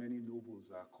says not many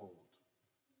nobles are called.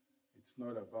 It's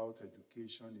not about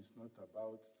education, it's not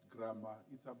about grammar,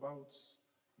 it's about,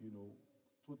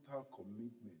 total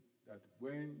commitment that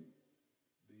when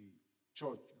the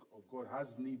church of God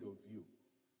has need of you,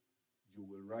 you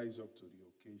will rise up to the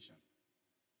occasion.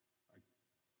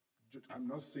 I'm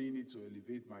not saying it to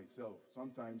elevate myself.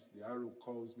 Sometimes the arrow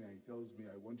calls me and he tells me,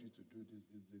 I want you to do this,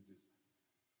 this, this, this.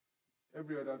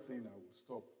 Every other thing I will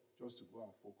stop just to go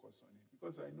and focus on it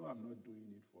because I know I'm not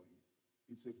doing it for him.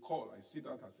 It's a call. I see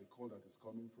that as a call that is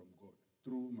coming from God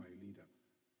through my leader.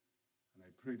 And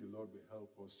I pray the Lord will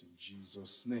help us in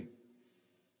Jesus' name.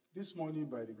 This morning,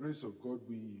 by the grace of God,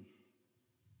 we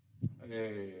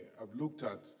have looked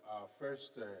at our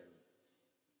first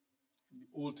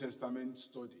Old Testament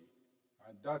study.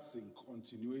 And that's in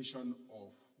continuation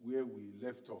of where we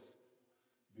left off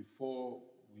before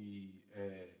we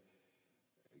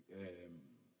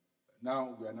we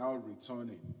are now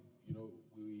returning.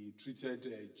 We treated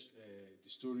the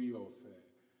story of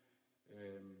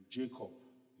Jacob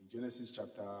in Genesis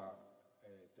chapter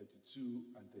 32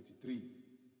 and 33.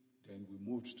 Then we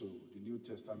moved to the New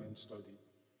Testament study.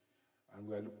 And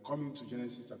we are coming to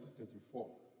Genesis chapter 34.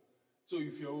 So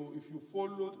if you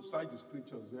follow the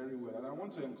scriptures very well, and I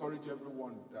want to encourage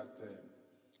everyone that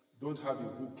don't have a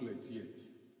booklet yet.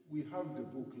 We have the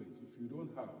booklet. If you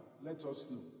don't have, let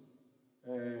us know.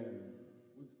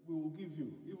 We will give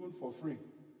you, even for free.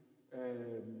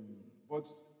 But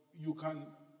you can,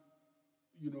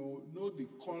 know the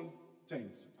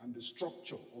content and the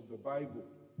structure of the Bible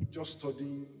just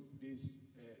studying these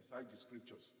side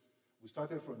scriptures. We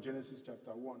started from Genesis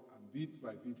chapter 1, and bit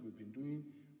by bit we've been doing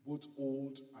both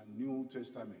Old and New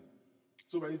Testament.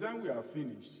 So by the time we are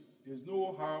finished, there's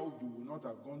no how you will not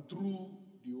have gone through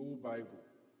the whole Bible,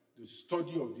 the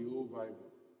study of the whole Bible.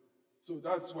 So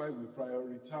that's why we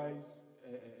prioritize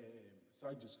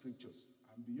such scriptures.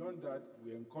 And beyond that,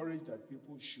 we encourage that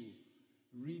people should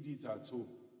read it at home.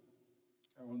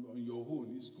 On your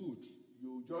own, it's good.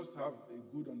 You just have a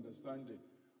good understanding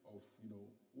of,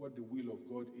 what the will of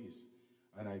God is.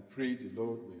 And I pray the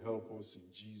Lord will help us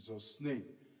in Jesus' name.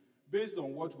 Based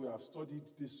on what we have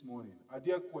studied this morning, are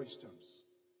there questions?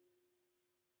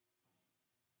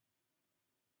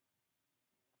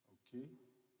 Okay.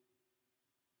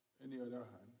 Any other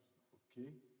hand?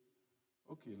 Okay.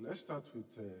 Okay, let's start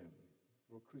with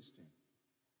Bro Christian.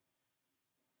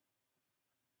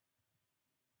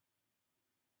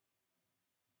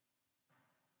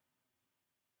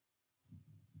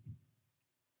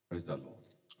 Praise the Lord.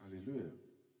 Hallelujah.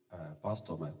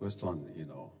 Pastor, my question,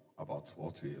 about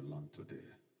what we learned today.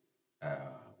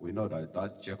 We know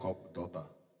that Jacob's daughter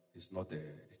is not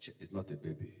a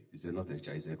baby. It's not a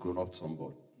child. It's a grown-up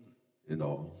somebody.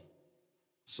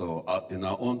 So in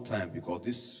our own time, because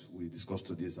this we discussed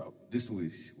today, this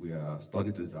we are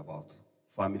studying this about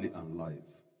family and life.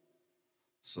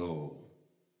 So,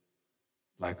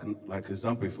 like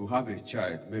example, if you have a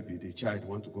child, maybe the child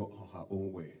want to go her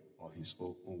own way or his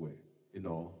own way,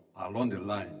 along the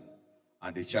line,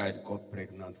 and the child got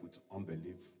pregnant with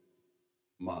unbelief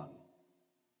man.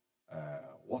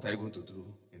 What are you going to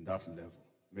do in that level?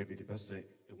 Maybe the person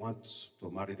he wants to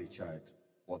marry the child,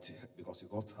 but because he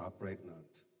got her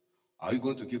pregnant, are you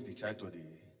going to give the child to the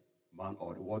man,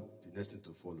 or what the next thing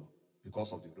to follow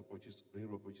because of the reproaches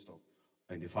of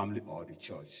in the family or the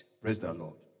church? Praise the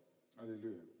Lord.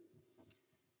 Hallelujah.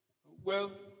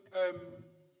 Well,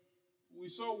 we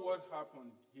saw what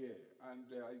happened here, and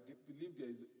I believe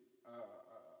there's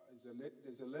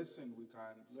a lesson we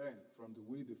can learn from the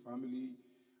way the family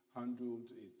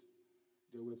handled it.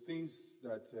 There were things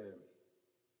that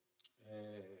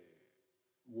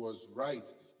was right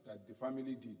that the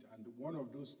family did, and one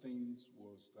of those things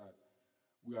was that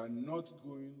we are not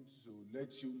going to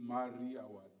let you marry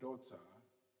our daughter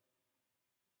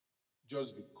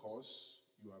just because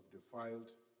you have defiled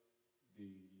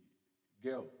the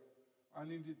girl.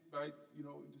 And in the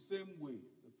same way,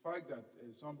 the fact that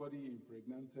somebody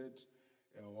impregnated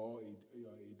or a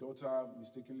daughter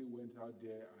mistakenly went out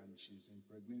there and she's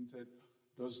impregnated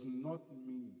does not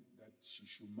mean that she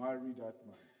should marry that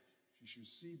man. She should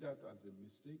see that as a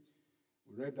mistake.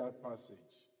 We read that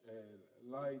passage.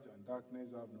 Light and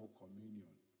darkness have no communion.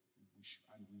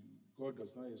 God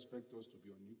does not expect us to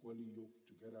be unequally yoked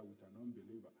together with an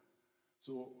unbeliever.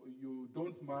 So you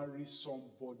don't marry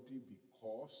somebody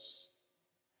because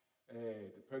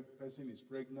the person is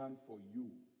pregnant for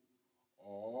you,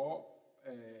 or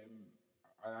and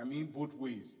I mean both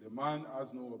ways. The man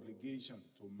has no obligation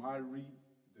to marry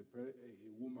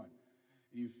a woman.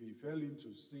 If he fell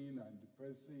into sin and the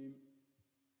person,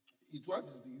 what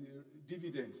is the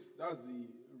dividends? That's the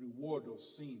reward of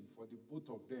sin for the both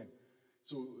of them.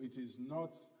 So it is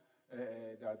not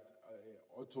that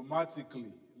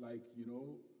automatically, like,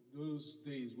 those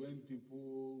days when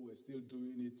people were still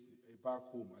doing it back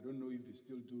home. I don't know if they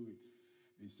still do it.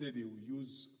 They say they will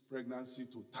use pregnancy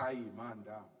to tie a man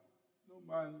down. No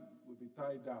man will be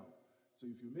tied down. So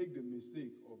if you make the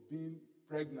mistake of being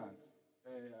pregnant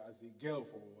as a girl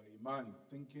for a man,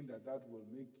 thinking that that will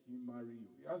make him marry you,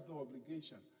 he has no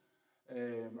obligation.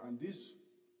 And this,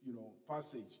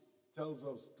 passage tells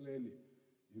us clearly,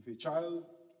 if a child,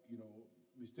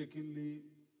 mistakenly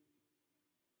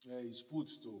is put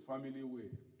to family way,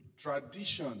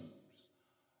 tradition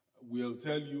will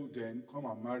tell you then come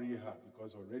and marry her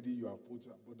because already you have put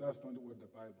her. But that's not what the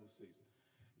Bible says.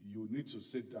 You need to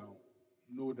sit down,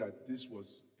 know that this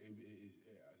was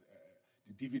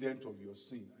the dividend of your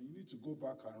sin, and you need to go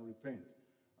back and repent.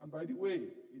 And by the way,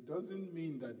 it doesn't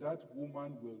mean that that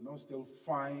woman will not still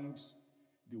find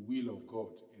the will of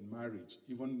God in marriage,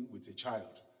 even with a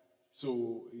child.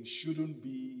 So it shouldn't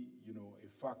be,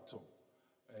 a factor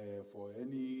for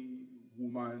any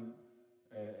woman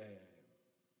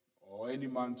or any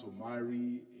man to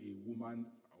marry a woman,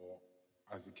 or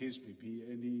as the case may be,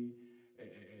 any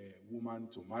woman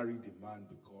to marry the man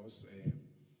because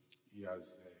he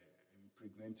has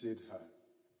impregnated her.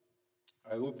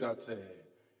 I hope that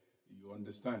you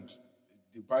understand.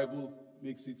 The Bible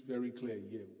makes it very clear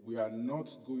here. We are not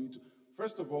going to...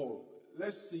 First of all,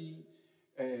 let's see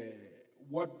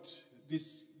what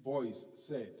these boys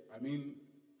said. I mean,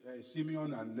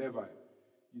 Simeon and Levi.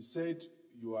 He said,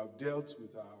 you have dealt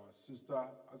with our sister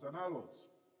as an harlot.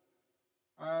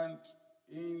 And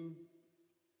in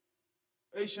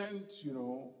ancient,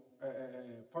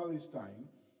 Palestine,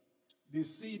 they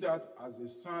see that as a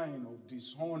sign of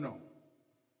dishonor.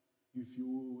 If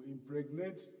you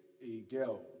impregnate a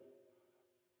girl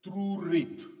through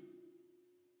rape,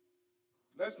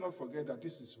 let's not forget that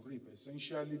this is rape,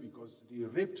 essentially, because they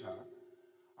raped her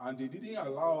and they didn't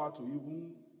allow her to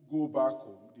even go back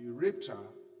home. They raped her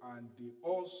and they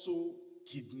also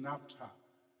kidnapped her.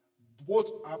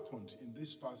 Both happened in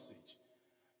this passage.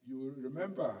 You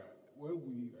remember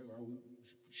when I will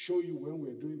show you when we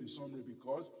are doing the summary,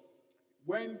 because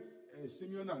when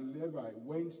Simeon and Levi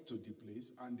went to the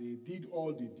place and they did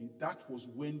all they did, that was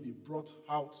when they brought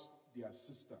out their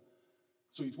sister.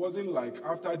 So it wasn't like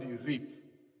after the rape,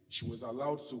 she was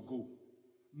allowed to go.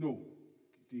 No,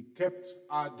 they kept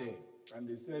her there. And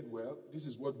they said, well, this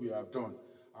is what we have done.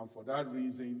 And for that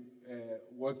reason,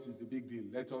 what is the big deal?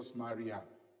 Let us marry her.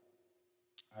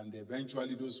 And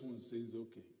eventually those ones says,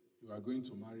 okay, you are going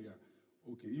to marry her.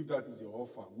 Okay, if that is your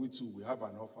offer, we too, we have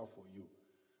an offer for you.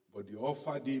 But the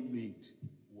offer they made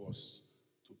was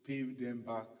to pay them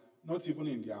back, not even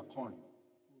in their coin,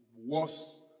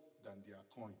 worse than their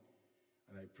coin.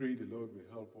 And I pray the Lord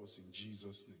will help us in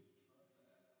Jesus' name.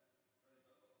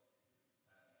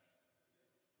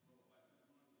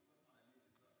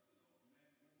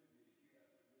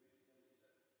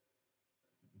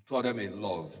 Told them in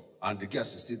love, and the girl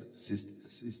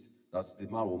insists that the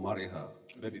man will marry her.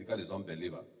 Maybe the girl is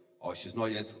unbeliever, or she's not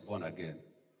yet born again.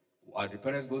 Are the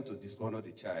parents going to dishonor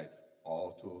the child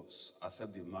or to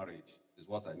accept the marriage? Is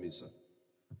what I mean, sir.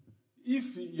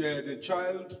 If the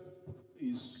child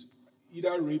is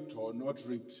either raped or not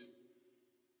raped,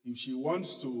 if she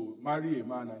wants to marry a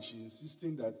man and she's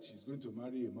insisting that she's going to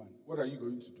marry a man, what are you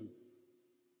going to do?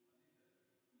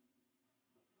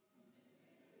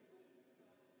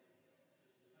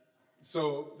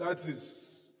 So that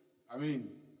is,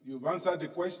 you've answered the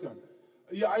question.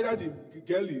 Either the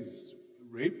girl is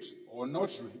raped or not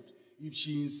raped. If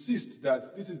she insists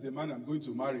that this is the man I'm going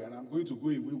to marry and I'm going to go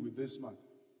away with this man,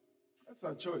 that's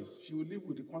her choice. She will live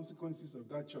with the consequences of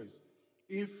that choice.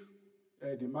 If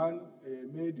the man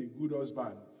made a good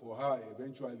husband for her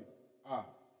eventually,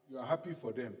 you are happy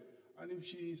for them. And if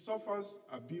she suffers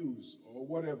abuse or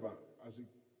whatever as a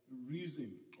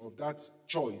reason of that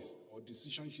choice or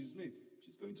decision she's made,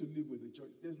 she's going to live with the choice.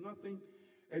 There's nothing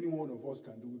any one of us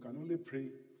can do. We can only pray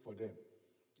for them.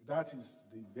 That is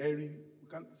we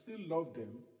can still love them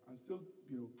and still,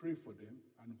 pray for them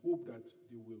and hope that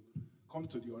they will come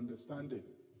to the understanding.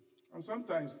 And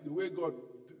sometimes the way God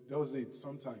does it,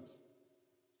 sometimes,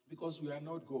 because we are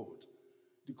not God,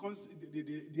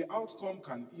 the outcome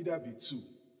can either be two.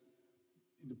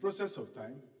 In the process of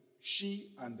time,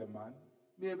 she and the man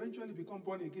may eventually become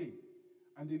born again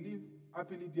and they live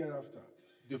happily thereafter.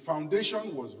 The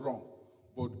foundation was wrong,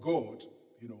 but God,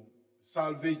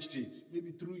 salvaged it,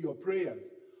 maybe through your prayers.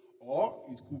 Or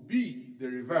it could be the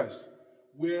reverse,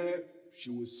 where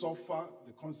she will suffer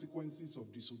the consequences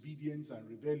of disobedience and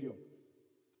rebellion.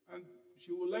 And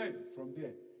she will learn from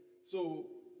there. So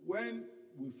when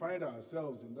we find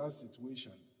ourselves in that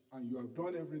situation, and you have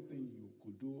done everything you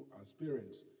could do as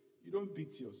parents, you don't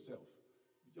beat yourself.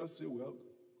 You just say, well,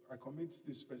 I commit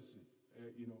this person,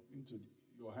 into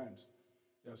your hands.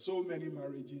 There are so many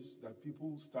marriages that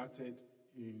people started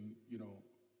in,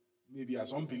 maybe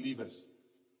as unbelievers.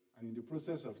 And in the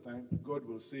process of time, God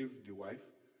will save the wife.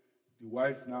 The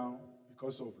wife now,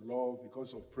 because of love,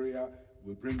 because of prayer,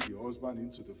 will bring the husband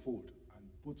into the fold. And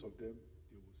both of them,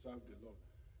 they will serve the Lord.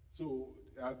 So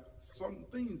there are some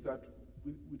things that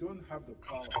we don't have the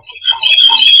power to do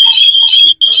anything about.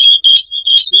 It hurts.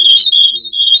 As parents, it will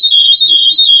make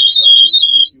you feel sad, it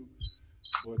will make you...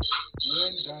 But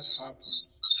when that happens,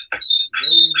 the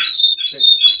very best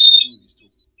you can do is to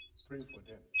pray for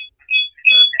them.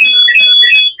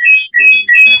 God in His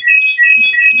mercy.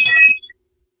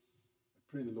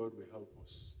 I pray the Lord will help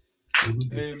us.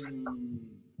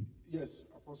 Yes,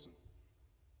 Apostle.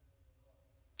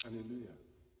 Hallelujah.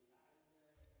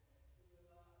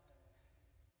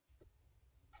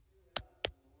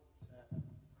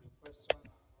 The question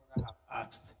I have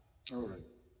asked. All right.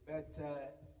 But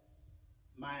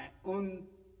my own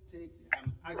take,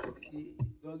 I'm asking,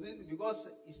 doesn't, because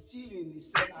it's still in the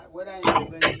same, whether in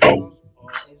Leviticus or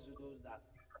Exodus, that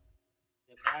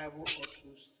the Bible also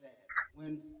said,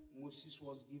 when Moses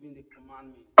was giving the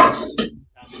commandment,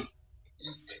 that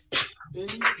if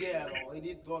any girl or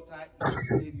any daughter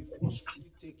is maybe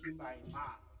forcefully taken by a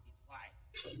man or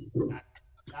a wife,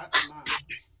 that man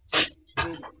should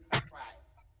pay the price.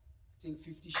 I think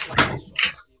 50 shekels of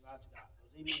silver to that.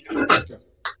 Does it mean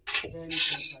there any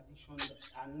contradiction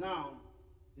there? And now,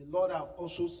 the Lord have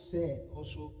also said,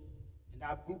 also in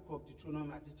that book of Deuteronomy,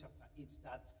 Matthew chapter 8,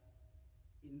 that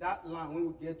in that land, when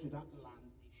we get to that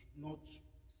land, they should not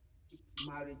take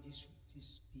marriages with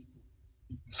these people.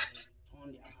 They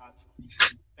turn their heart from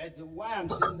it. But why I'm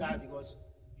saying that, because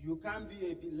you can't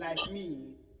be a bit like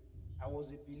me. I was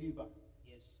a believer,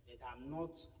 yes, but I'm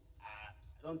not, I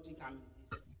don't think I'm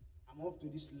up to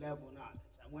this level now.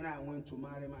 When I went to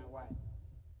marry my wife,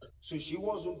 so she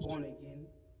wasn't born again.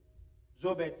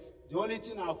 So, but the only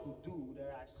thing I could do,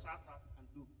 that I sat up and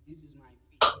look, this is my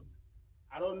faith.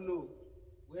 I don't know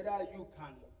whether you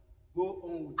can go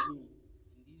on with me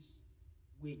in this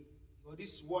way, or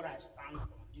this is what I stand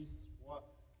for.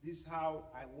 This is how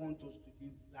I want us to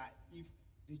live life. If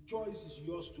the choice is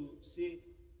yours to say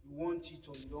you want it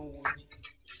or you don't want it,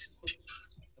 it's not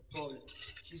the problem.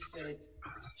 She said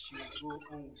she will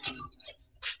go on with me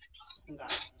as long as this guy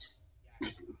is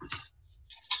married.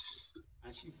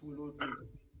 And she followed me.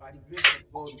 By the grace of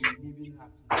God, we live in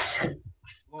happiness.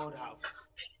 God have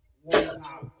won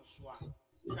her as well.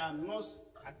 So I'm not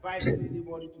advising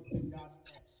anybody to take that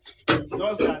steps. It's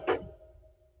just that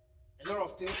a lot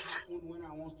of things happen when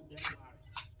I want to get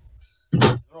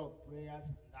married. A lot of prayers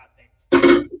and that.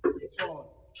 God,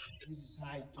 this is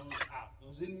how it turns out.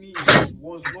 Doesn't mean it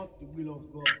was not the will of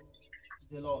God. It's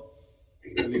the Lord.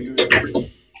 Hallelujah.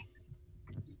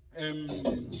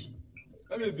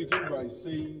 Let me begin by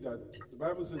saying that the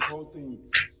Bible says all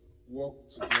things work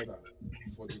together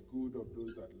for the good of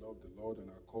those that love the Lord and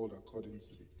are called according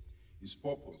to His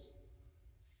purpose.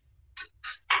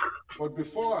 But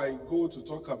before I go to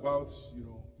talk about,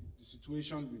 the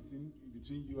situation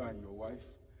between you and your wife,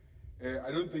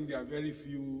 I don't think there are very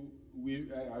few.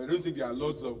 I don't think there are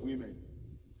lots of women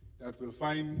that will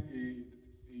find a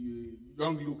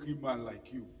young-looking man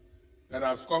like you that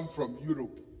has come from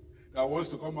Europe that wants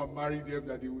to come and marry them,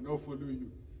 that they will not follow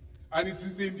you. And it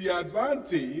is in the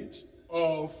advantage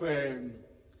of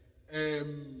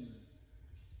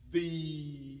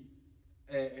the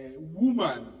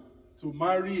woman to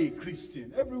marry a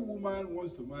Christian. Every woman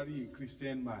wants to marry a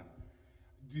Christian man.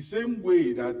 The same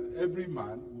way that every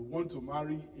man will want to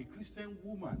marry a Christian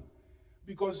woman.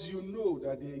 Because you know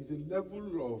that there is a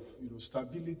level of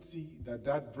stability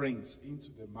that brings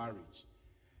into the marriage.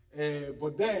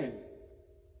 But then,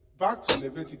 back to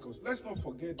Leviticus, let's not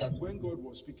forget that when God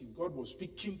was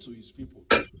speaking to His people.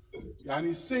 And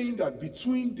He's saying that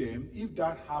between them, if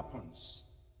that happens,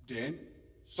 then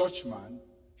such man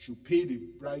should pay the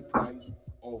bride price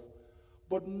of,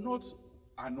 but not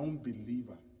an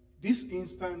unbeliever. This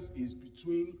instance is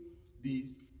between the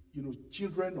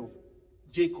children of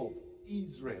Jacob,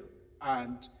 Israel,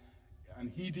 and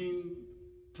an hidden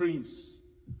prince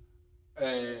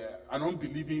an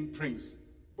unbelieving prince,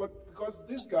 but because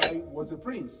this guy was a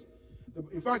prince.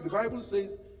 In fact, the Bible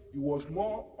says he was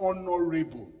more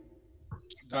honorable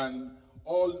than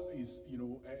all his,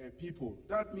 people.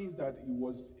 That means that he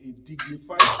was a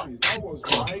dignified prince. That was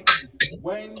why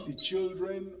when the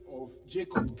children of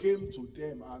Jacob came to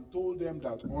them and told them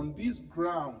that on this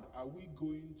ground are we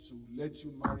going to let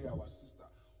you marry our sister,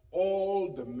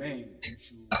 all the men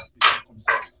should be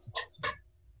circumcised.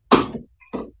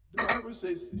 The Bible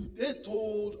says they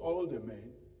told all the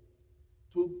men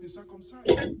to be circumcised,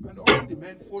 and all the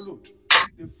men followed.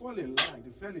 They fell in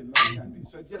line, and they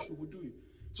said, yes, we will do it.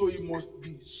 So he must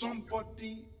be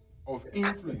somebody of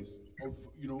influence, of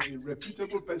a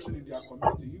reputable person in their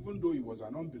community, even though he was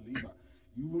an unbeliever,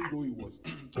 even though he was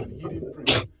a hidden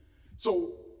prince.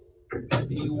 So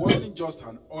he wasn't just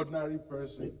an ordinary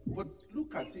person. But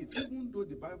look at it, even though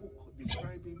the Bible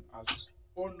describes him as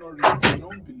honorable, an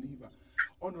unbeliever,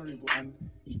 honorable, and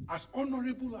as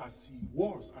honorable as he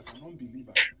was as an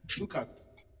unbeliever, look at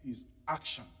his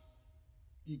action.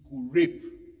 He could rape.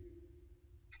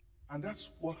 And that's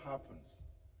what happens.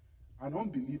 An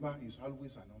unbeliever is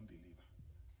always an unbeliever.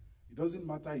 It doesn't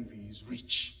matter if he is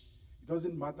rich. It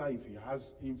doesn't matter if he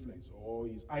has influence or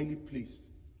is highly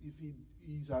placed. If he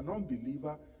is an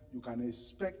unbeliever, you can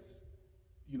expect,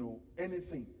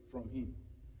 anything from him.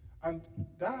 And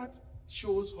that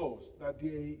shows us that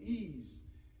there is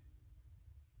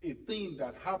a thing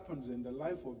that happens in the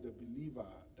life of the believer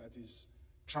that is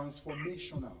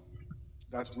transformational,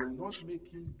 that will not make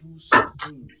him do some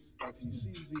things that he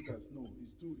sees it as, no,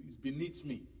 it's beneath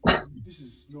me. This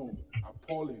is,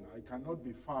 appalling. I cannot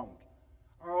be found.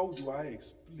 How do I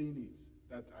explain it?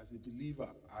 That as a believer,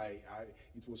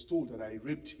 it was told that I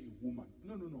raped a woman.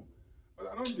 No.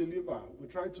 But an unbeliever will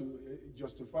try to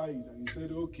justify it, and he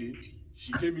said, okay,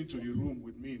 she came into the room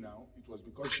with me now. It was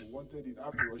because she wanted it.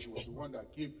 After all, she was the one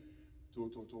that came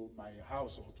to my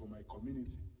house or to my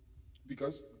community.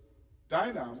 Because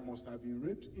Dinah must have been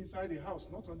raped inside the house,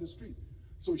 not on the street.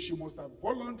 So she must have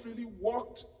voluntarily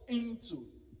walked into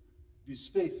the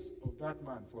space of that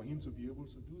man for him to be able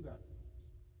to do that.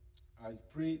 I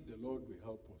pray the Lord will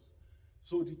help us.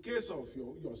 So the case of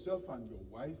yourself and your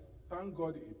wife, thank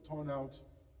God it turned out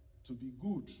to be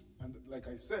good. And like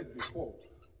I said before,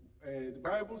 the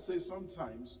Bible says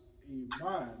sometimes a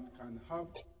man can have,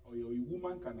 or a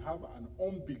woman can have an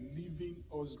unbelieving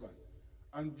husband.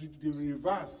 And the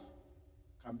reverse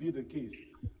can be the case.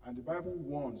 And the Bible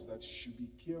warns that you should be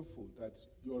careful that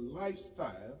your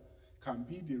lifestyle can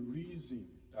be the reason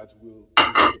that will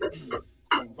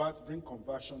bring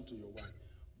conversion to your wife.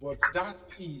 But that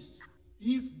is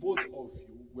if both of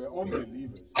you were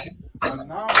unbelievers, and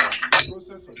now in the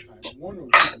process of time, one of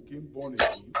you became born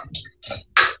again,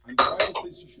 and the Bible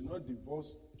says you should not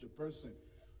divorce the person.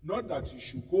 Not that you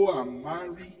should go and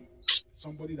marry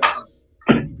somebody that is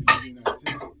unbelieving and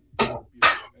say,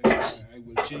 I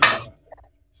will change her.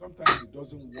 Sometimes it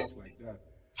doesn't work like that.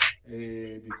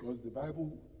 Because the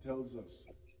Bible tells us,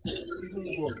 even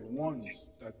God warns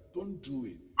that don't do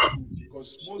it.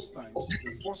 Because most times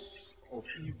the force of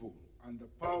evil and the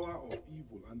power of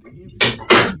evil and the influence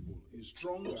of evil is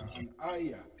stronger and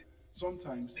higher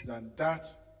sometimes than that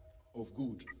of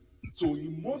good. So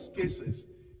in most cases,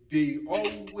 they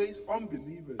always,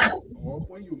 unbelievers, or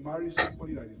when you marry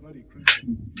somebody that is not a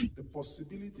Christian, the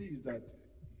possibility is that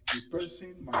the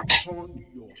person might turn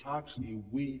your heart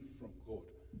away from God.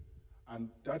 And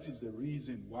that is the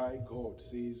reason why God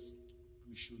says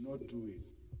we should not do it.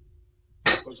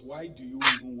 Because why do you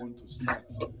even want to start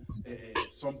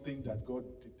something that God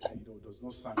does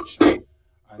not sanction?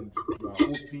 And you are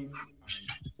hoping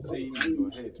and saying in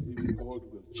your head, maybe God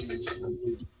will change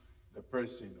the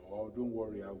person, or don't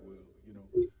worry, I will,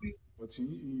 But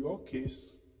in your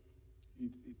case,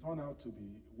 it turned out to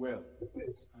be well,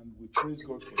 and we praise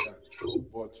God for that.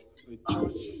 But the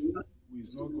church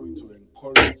is not going to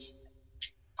encourage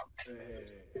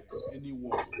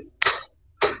anyone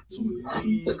to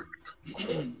leave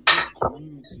this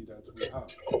community that we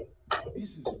have.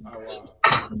 This is our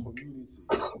community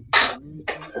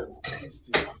of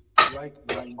Christians,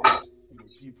 like-minded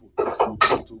people,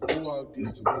 to go out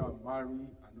there to go and marry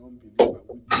an unbeliever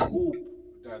with the hope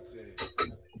that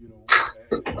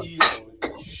he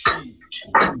or she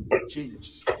will be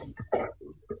changed.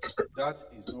 That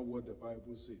is not what the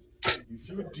Bible says. If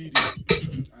you did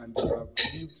it and you have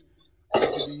lived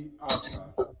happily after,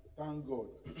 thank God.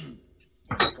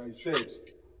 Like I said,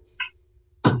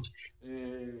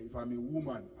 if I'm a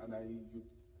woman and you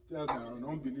tell me I'm an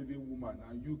unbelieving woman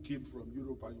and you came from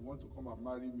Europe and you want to come and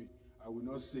marry me, I will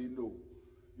not say no.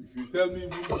 If you tell me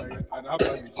even like an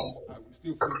herbalist, I will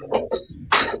still follow you.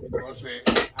 Because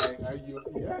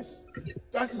yes,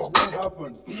 that is what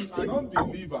happens. An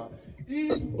unbeliever,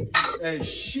 if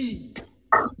she,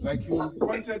 like you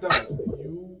pointed out,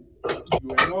 you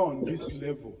were not on this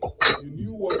level. If you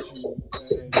knew what you know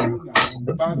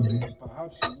now, back then,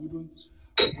 perhaps you wouldn't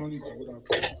have done it. You would have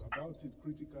thought about it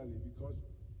critically, because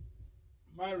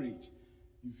marriage,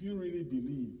 if you really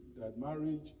believe that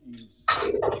marriage is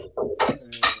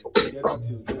together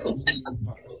till death do you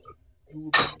part, you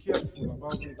will be careful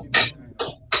about making that kind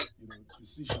of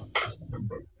decisions.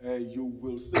 You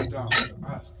will sit down and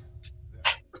ask,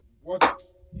 what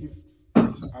if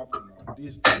this happened and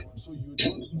this happened? So you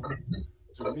don't want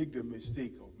to make the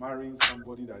mistake of marrying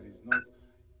somebody that is not,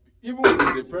 even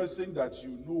with the person that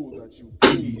you know, that you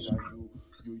prayed and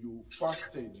you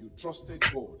fasted, you trusted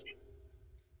God,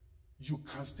 you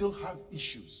can still have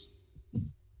issues.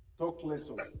 Talk less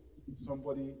of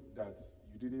somebody that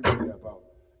you didn't pray about.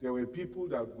 There were people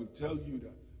that will tell you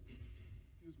that,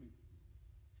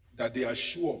 that they are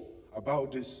sure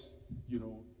about this,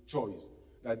 choice,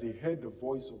 that they heard the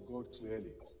voice of God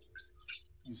clearly.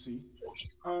 You see?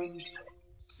 And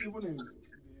even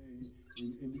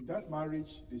in that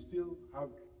marriage, they still have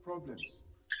problems.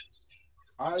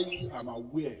 I am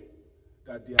aware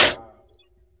that there are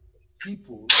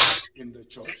people in the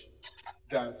church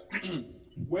that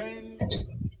when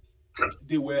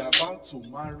they were about to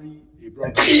marry a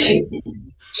brother,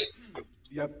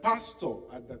 their pastor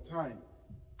at the time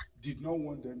did not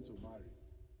want them to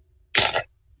marry.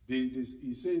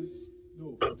 He says,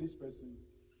 no, for this person,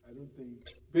 I don't think,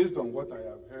 based on what I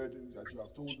have heard that you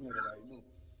have told me that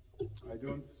I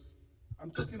know,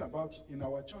 I'm talking about in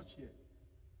our church here.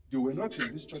 They were not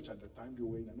in this church at the time, they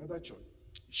were in another church.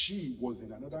 She was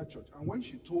in another church. And when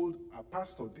she told her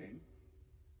pastor then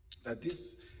that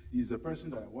this is the person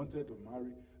that I wanted to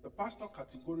marry, the pastor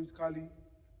categorically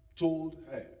told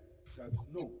her that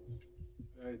no,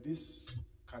 this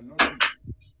cannot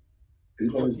be.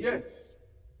 But yet,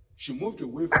 she moved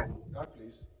away from that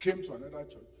place, came to another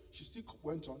church. She still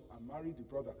went on and married the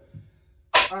brother.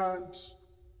 And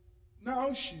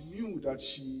now she knew that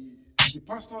the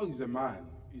pastor is a man,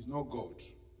 is not God.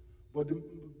 But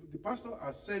the pastor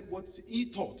has said what he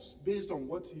thought based on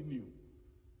what he knew.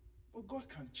 But God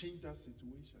can change that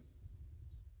situation.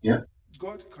 Yeah.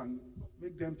 God can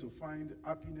make them to find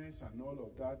happiness and all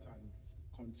of that and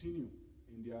continue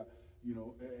in their,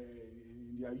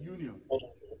 in their union.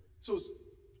 So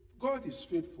God is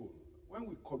faithful. When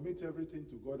we commit everything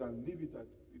to God and leave it at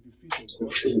the feet of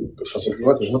God,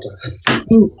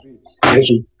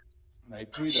 and I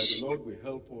pray that the Lord will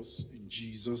help us in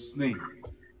Jesus' name.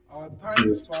 Our time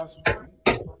is fast spent,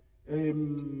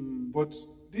 but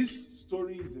this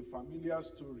story is a familiar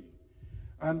story.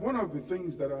 And one of the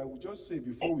things that I will just say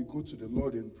before we go to the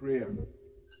Lord in prayer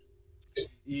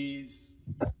is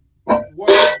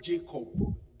what Jacob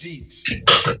did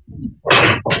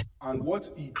and what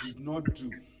he did not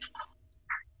do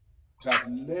that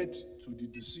led to the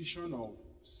decision of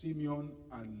Simeon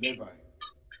and Levi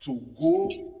to go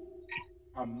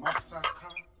and massacre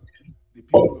the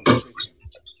people of Shechem.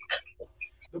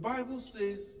 The Bible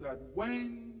says that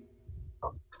when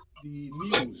the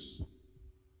news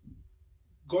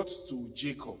got to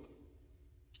Jacob,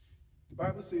 the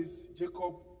Bible says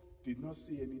Jacob did not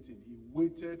see anything. He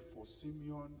waited for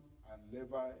Simeon and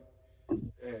Levi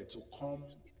to come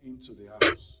into the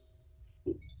house.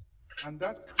 And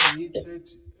that created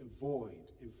a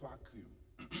void, a vacuum.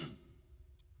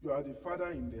 You are the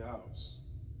father in the house.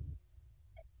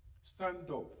 Stand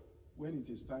up when it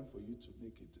is time for you to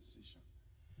make a decision.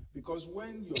 Because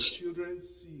when your children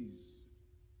sees,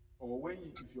 or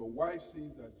if your wife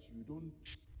says that you don't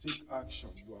take action,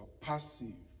 you are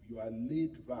passive, you are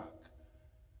laid back,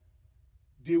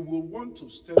 they will want to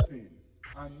step in.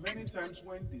 And many times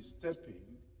when they step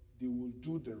in, they will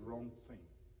do the wrong thing.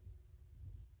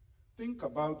 Think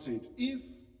about it. If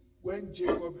when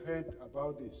Jacob heard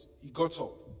about this, he got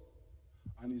up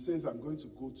and he says, I'm going to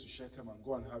go to Shechem and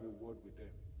go and have a word with them.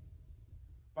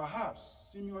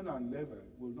 Perhaps Simeon and Levi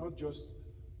will not just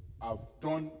have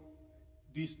done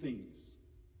these things,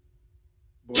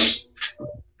 but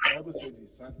the Bible said he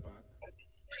sat back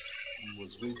and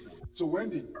was waiting. So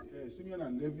when Simeon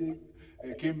and Levi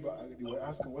came back, they were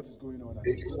asking what is going on, and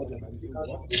he told them, and he said,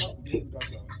 how could they do that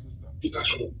to our sister? We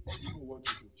don't know what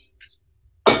to do.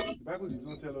 The Bible did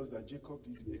not tell us that Jacob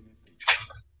did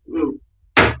anything.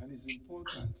 And it's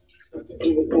important that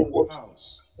in the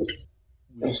house we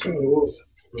do it.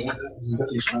 And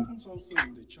it happens also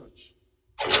in the church.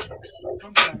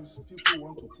 Sometimes people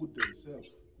want to put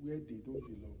themselves where they don't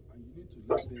belong, and you need to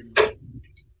let them know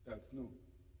that no,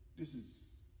 This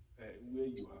is where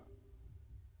you are.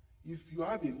 If you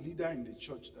have a leader in the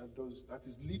church that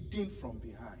is leading from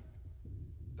behind,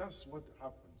 that's what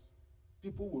happens.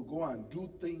 People will go and do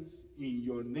things in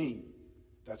your name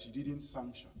that you didn't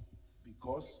sanction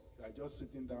because you are just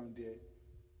sitting down there.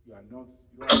 You don't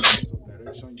have a sense of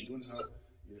direction. You don't have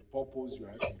a purpose. You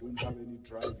don't have any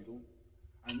drive.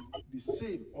 And the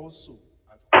same also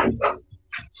at home.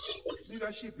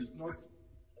 Leadership is not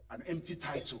an empty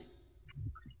title.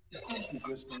 It comes with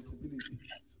responsibility.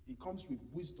 It comes with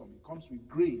wisdom. It comes with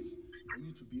grace for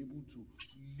you to be able to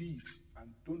lead and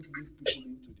don't lead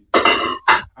people into the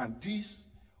dark. And this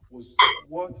was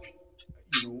what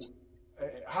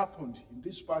happened in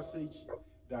this passage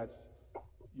that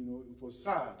it was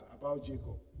sad about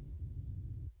Jacob.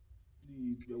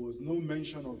 There was no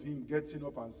mention of him getting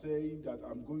up and saying that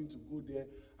I'm going to go there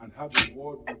and have a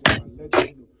word with them and let them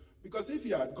know. Because if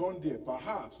he had gone there,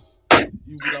 perhaps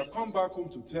he would have come back home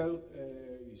to tell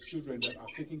his children that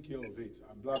I've taken care of it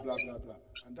and blah, blah, blah, blah.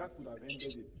 And that would have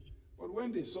ended it. But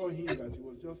when they saw him that he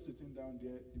was just sitting down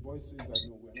there, the boy says that,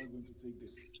 no, we're not going to take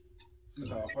this.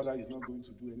 Since our father is not going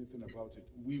to do anything about it,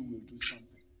 we will do something.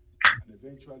 And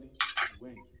eventually, he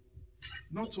went.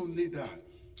 Not only that,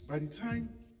 by the time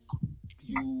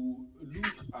you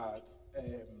look at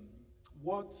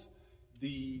what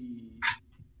the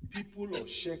people of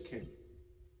Shechem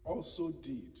also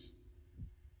did,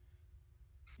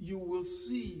 you will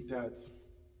see that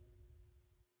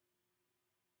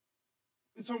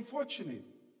it's unfortunate.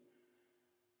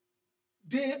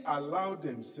 They allowed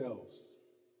themselves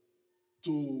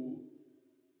to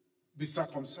be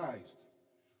circumcised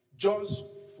just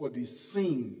for the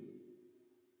sin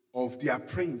of their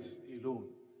prince alone.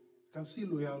 You can see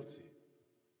loyalty.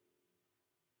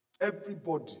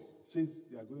 Everybody says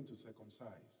they are going to circumcise.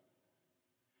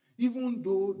 Even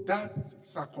though that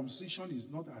circumcision is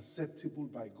not acceptable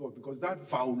by God, because that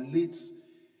violates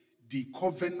the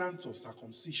covenant of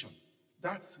circumcision.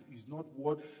 That is not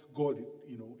what God,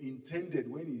 intended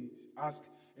when He asked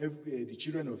the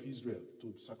children of Israel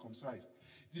to circumcise.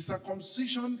 The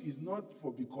circumcision is not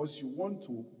because you want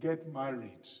to get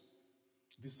married.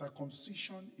 The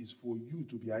circumcision is for you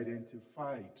to be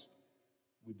identified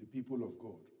with the people of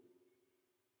God.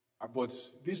 But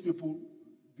these people,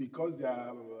 because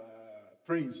their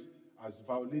prince has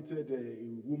violated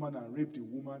a woman and raped a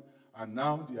woman, and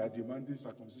now they are demanding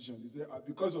circumcision. They say,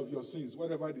 because of your sins,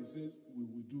 whatever they say, we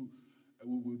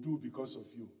will do because of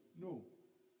you. No.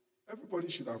 Everybody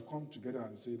should have come together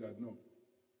and say that, no,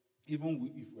 even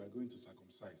if we are going to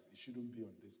circumcise, it shouldn't be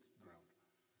on this ground.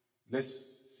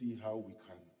 Let's see how we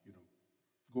can,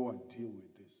 go and deal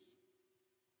with this.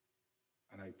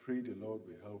 And I pray the Lord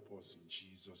will help us in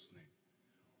Jesus' name.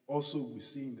 Also, we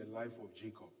see in the life of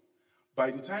Jacob,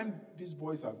 by the time these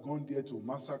boys have gone there to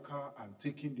massacre and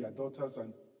taken their daughters,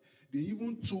 and they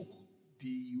even took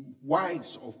the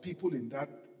wives of people in that,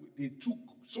 they took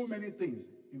so many things.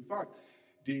 In fact,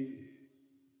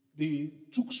 they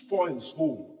took spoils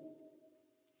home.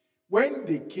 When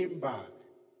they came back,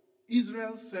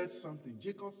 Israel said something,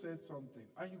 Jacob said something,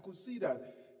 and you could see that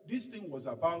this thing was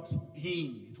about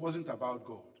him. It wasn't about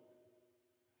God.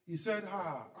 He said,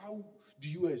 how do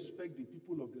you expect the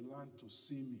people of the land to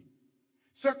see me?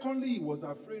 Secondly, he was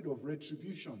afraid of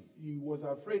retribution. He was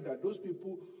afraid that those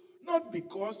people, not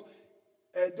because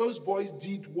those boys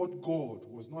did what God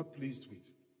was not pleased with.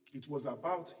 It was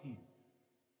about him.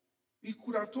 He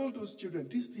could have told those children,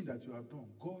 this thing that you have done,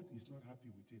 God is not happy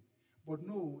with it. But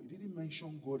no, he didn't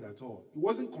mention God at all. He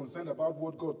wasn't concerned about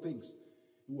what God thinks.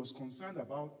 He was concerned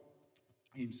about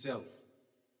himself.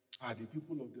 The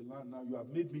people of the land, now you have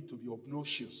made me to be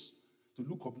obnoxious, to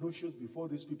look obnoxious before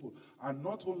these people. And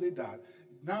not only that,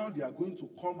 now they are going to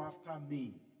come after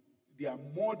me. They are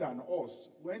more than us.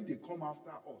 When they come after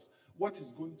us, what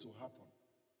is going to happen?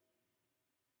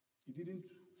 He didn't,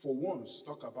 for once,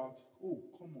 talk about, oh,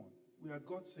 come on, we are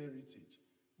God's heritage.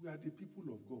 We are the people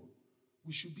of God.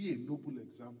 We should be a noble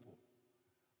example.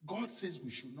 God says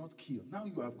we should not kill. Now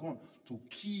you have gone to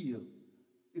kill.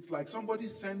 It's like somebody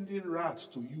sending rats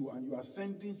to you and you are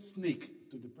sending snake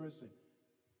to the person.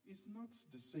 It's not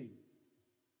the same.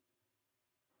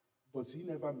 But he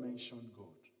never mentioned God.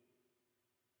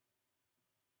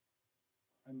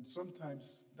 And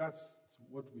sometimes that's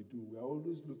what we do. We are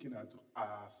always looking at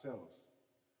ourselves,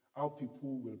 how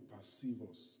people will perceive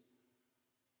us.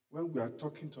 When we are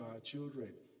talking to our children,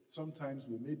 sometimes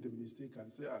we make the mistake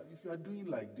and say, if you are doing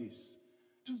like this,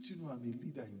 don't you know I'm a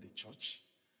leader in the church?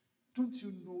 Don't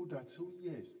you know that, oh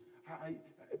yes,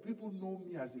 people know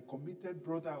me as a committed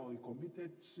brother or a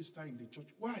committed sister in the church.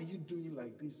 Why are you doing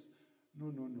like this?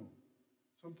 No.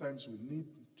 Sometimes we need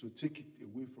to take it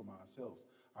away from ourselves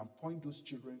and point those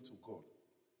children to God.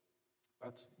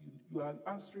 But you are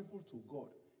answerable to God.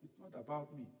 It's not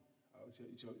about me.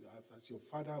 As your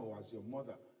father or as your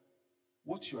mother.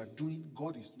 What you are doing,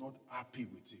 God is not happy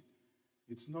with it.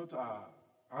 It's not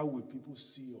how will people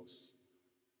see us.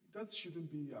 That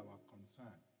shouldn't be our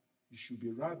concern. It should be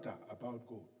rather about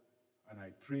God. And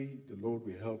I pray the Lord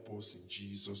will help us in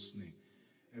Jesus' name.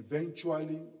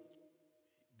 Eventually,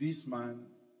 this man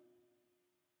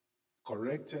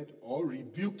corrected or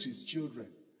rebuked his children,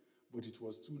 but it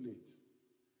was too late.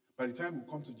 By the time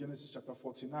we come to Genesis chapter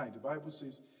 49, the Bible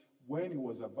says, when he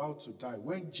was about to die,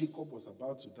 when Jacob was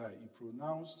about to die, he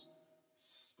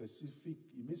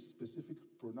made specific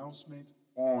pronouncement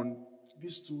on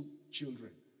these two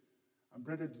children. And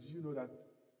brother, did you know that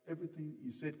everything he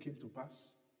said came to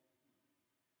pass?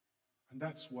 And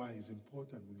that's why it's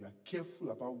important we are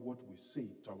careful about what we say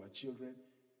to our children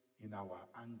in our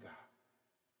anger,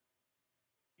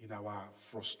 in our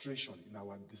frustration, in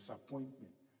our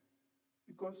disappointment.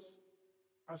 Because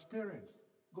as parents,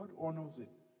 God honors it.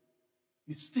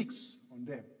 It sticks on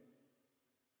them.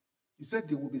 He said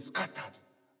they will be scattered.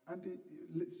 And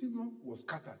Simeon was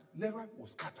scattered. Levi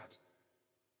was scattered.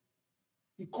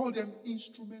 He called them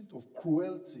instrument of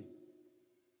cruelty.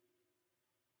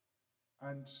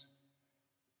 And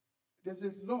there's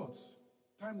a lot.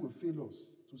 Time will fail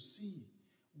us to see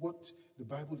what the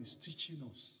Bible is teaching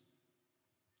us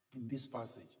in this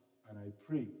passage. And I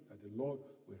pray that the Lord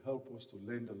will help us to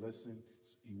learn the lessons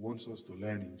he wants us to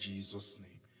learn in Jesus'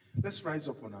 name. Let's rise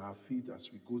up on our feet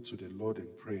as we go to the Lord in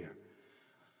prayer.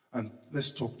 And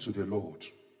let's talk to the Lord.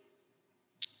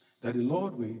 That the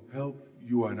Lord will help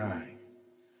you and I.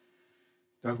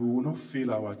 That we will not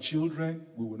fail our children,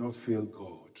 we will not fail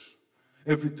God.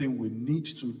 Everything we need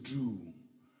to do,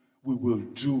 we will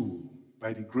do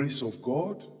by the grace of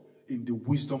God, in the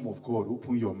wisdom of God.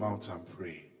 Open your mouth and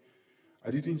pray.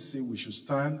 I didn't say we should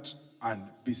stand and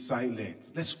be silent.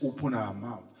 Let's open our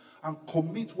mouth and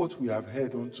commit what we have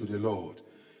heard unto the Lord.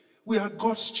 We are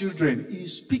God's children. He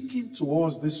is speaking to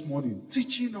us this morning,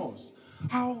 teaching us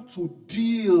how to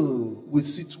deal with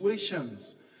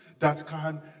situations that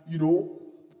can,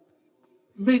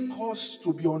 make us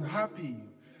to be unhappy.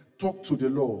 Talk to the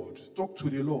Lord. Talk to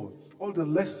the Lord. All the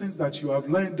lessons that you have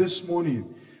learned this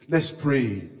morning, let's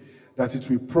pray that it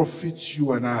will profit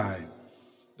you and I.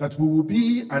 That we will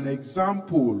be an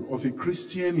example of a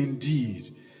Christian indeed.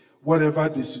 Whatever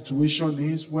the situation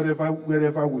is,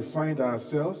 wherever we find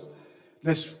ourselves,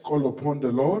 let's call upon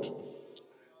the Lord.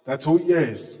 That, oh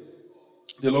yes,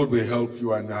 the Lord will help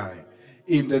you and I.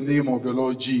 In the name of the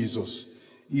Lord Jesus.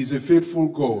 He is a faithful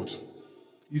God.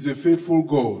 He is a faithful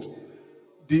God.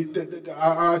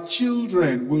 Our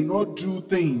children will not do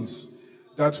things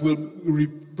that will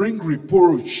bring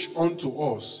reproach unto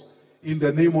us. In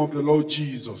the name of the Lord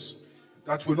Jesus.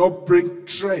 That will not bring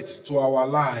threat to our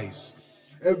lives.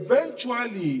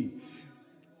 Eventually,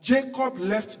 Jacob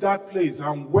left that place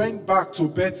and went back to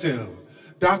Bethel.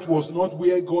 That was not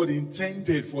where God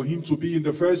intended for him to be in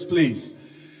the first place.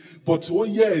 But oh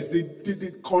yes,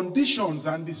 the conditions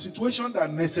and the situation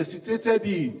that necessitated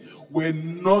it were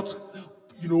not,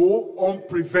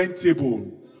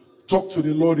 unpreventable. Talk to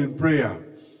the Lord in prayer.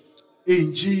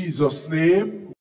 In Jesus' name.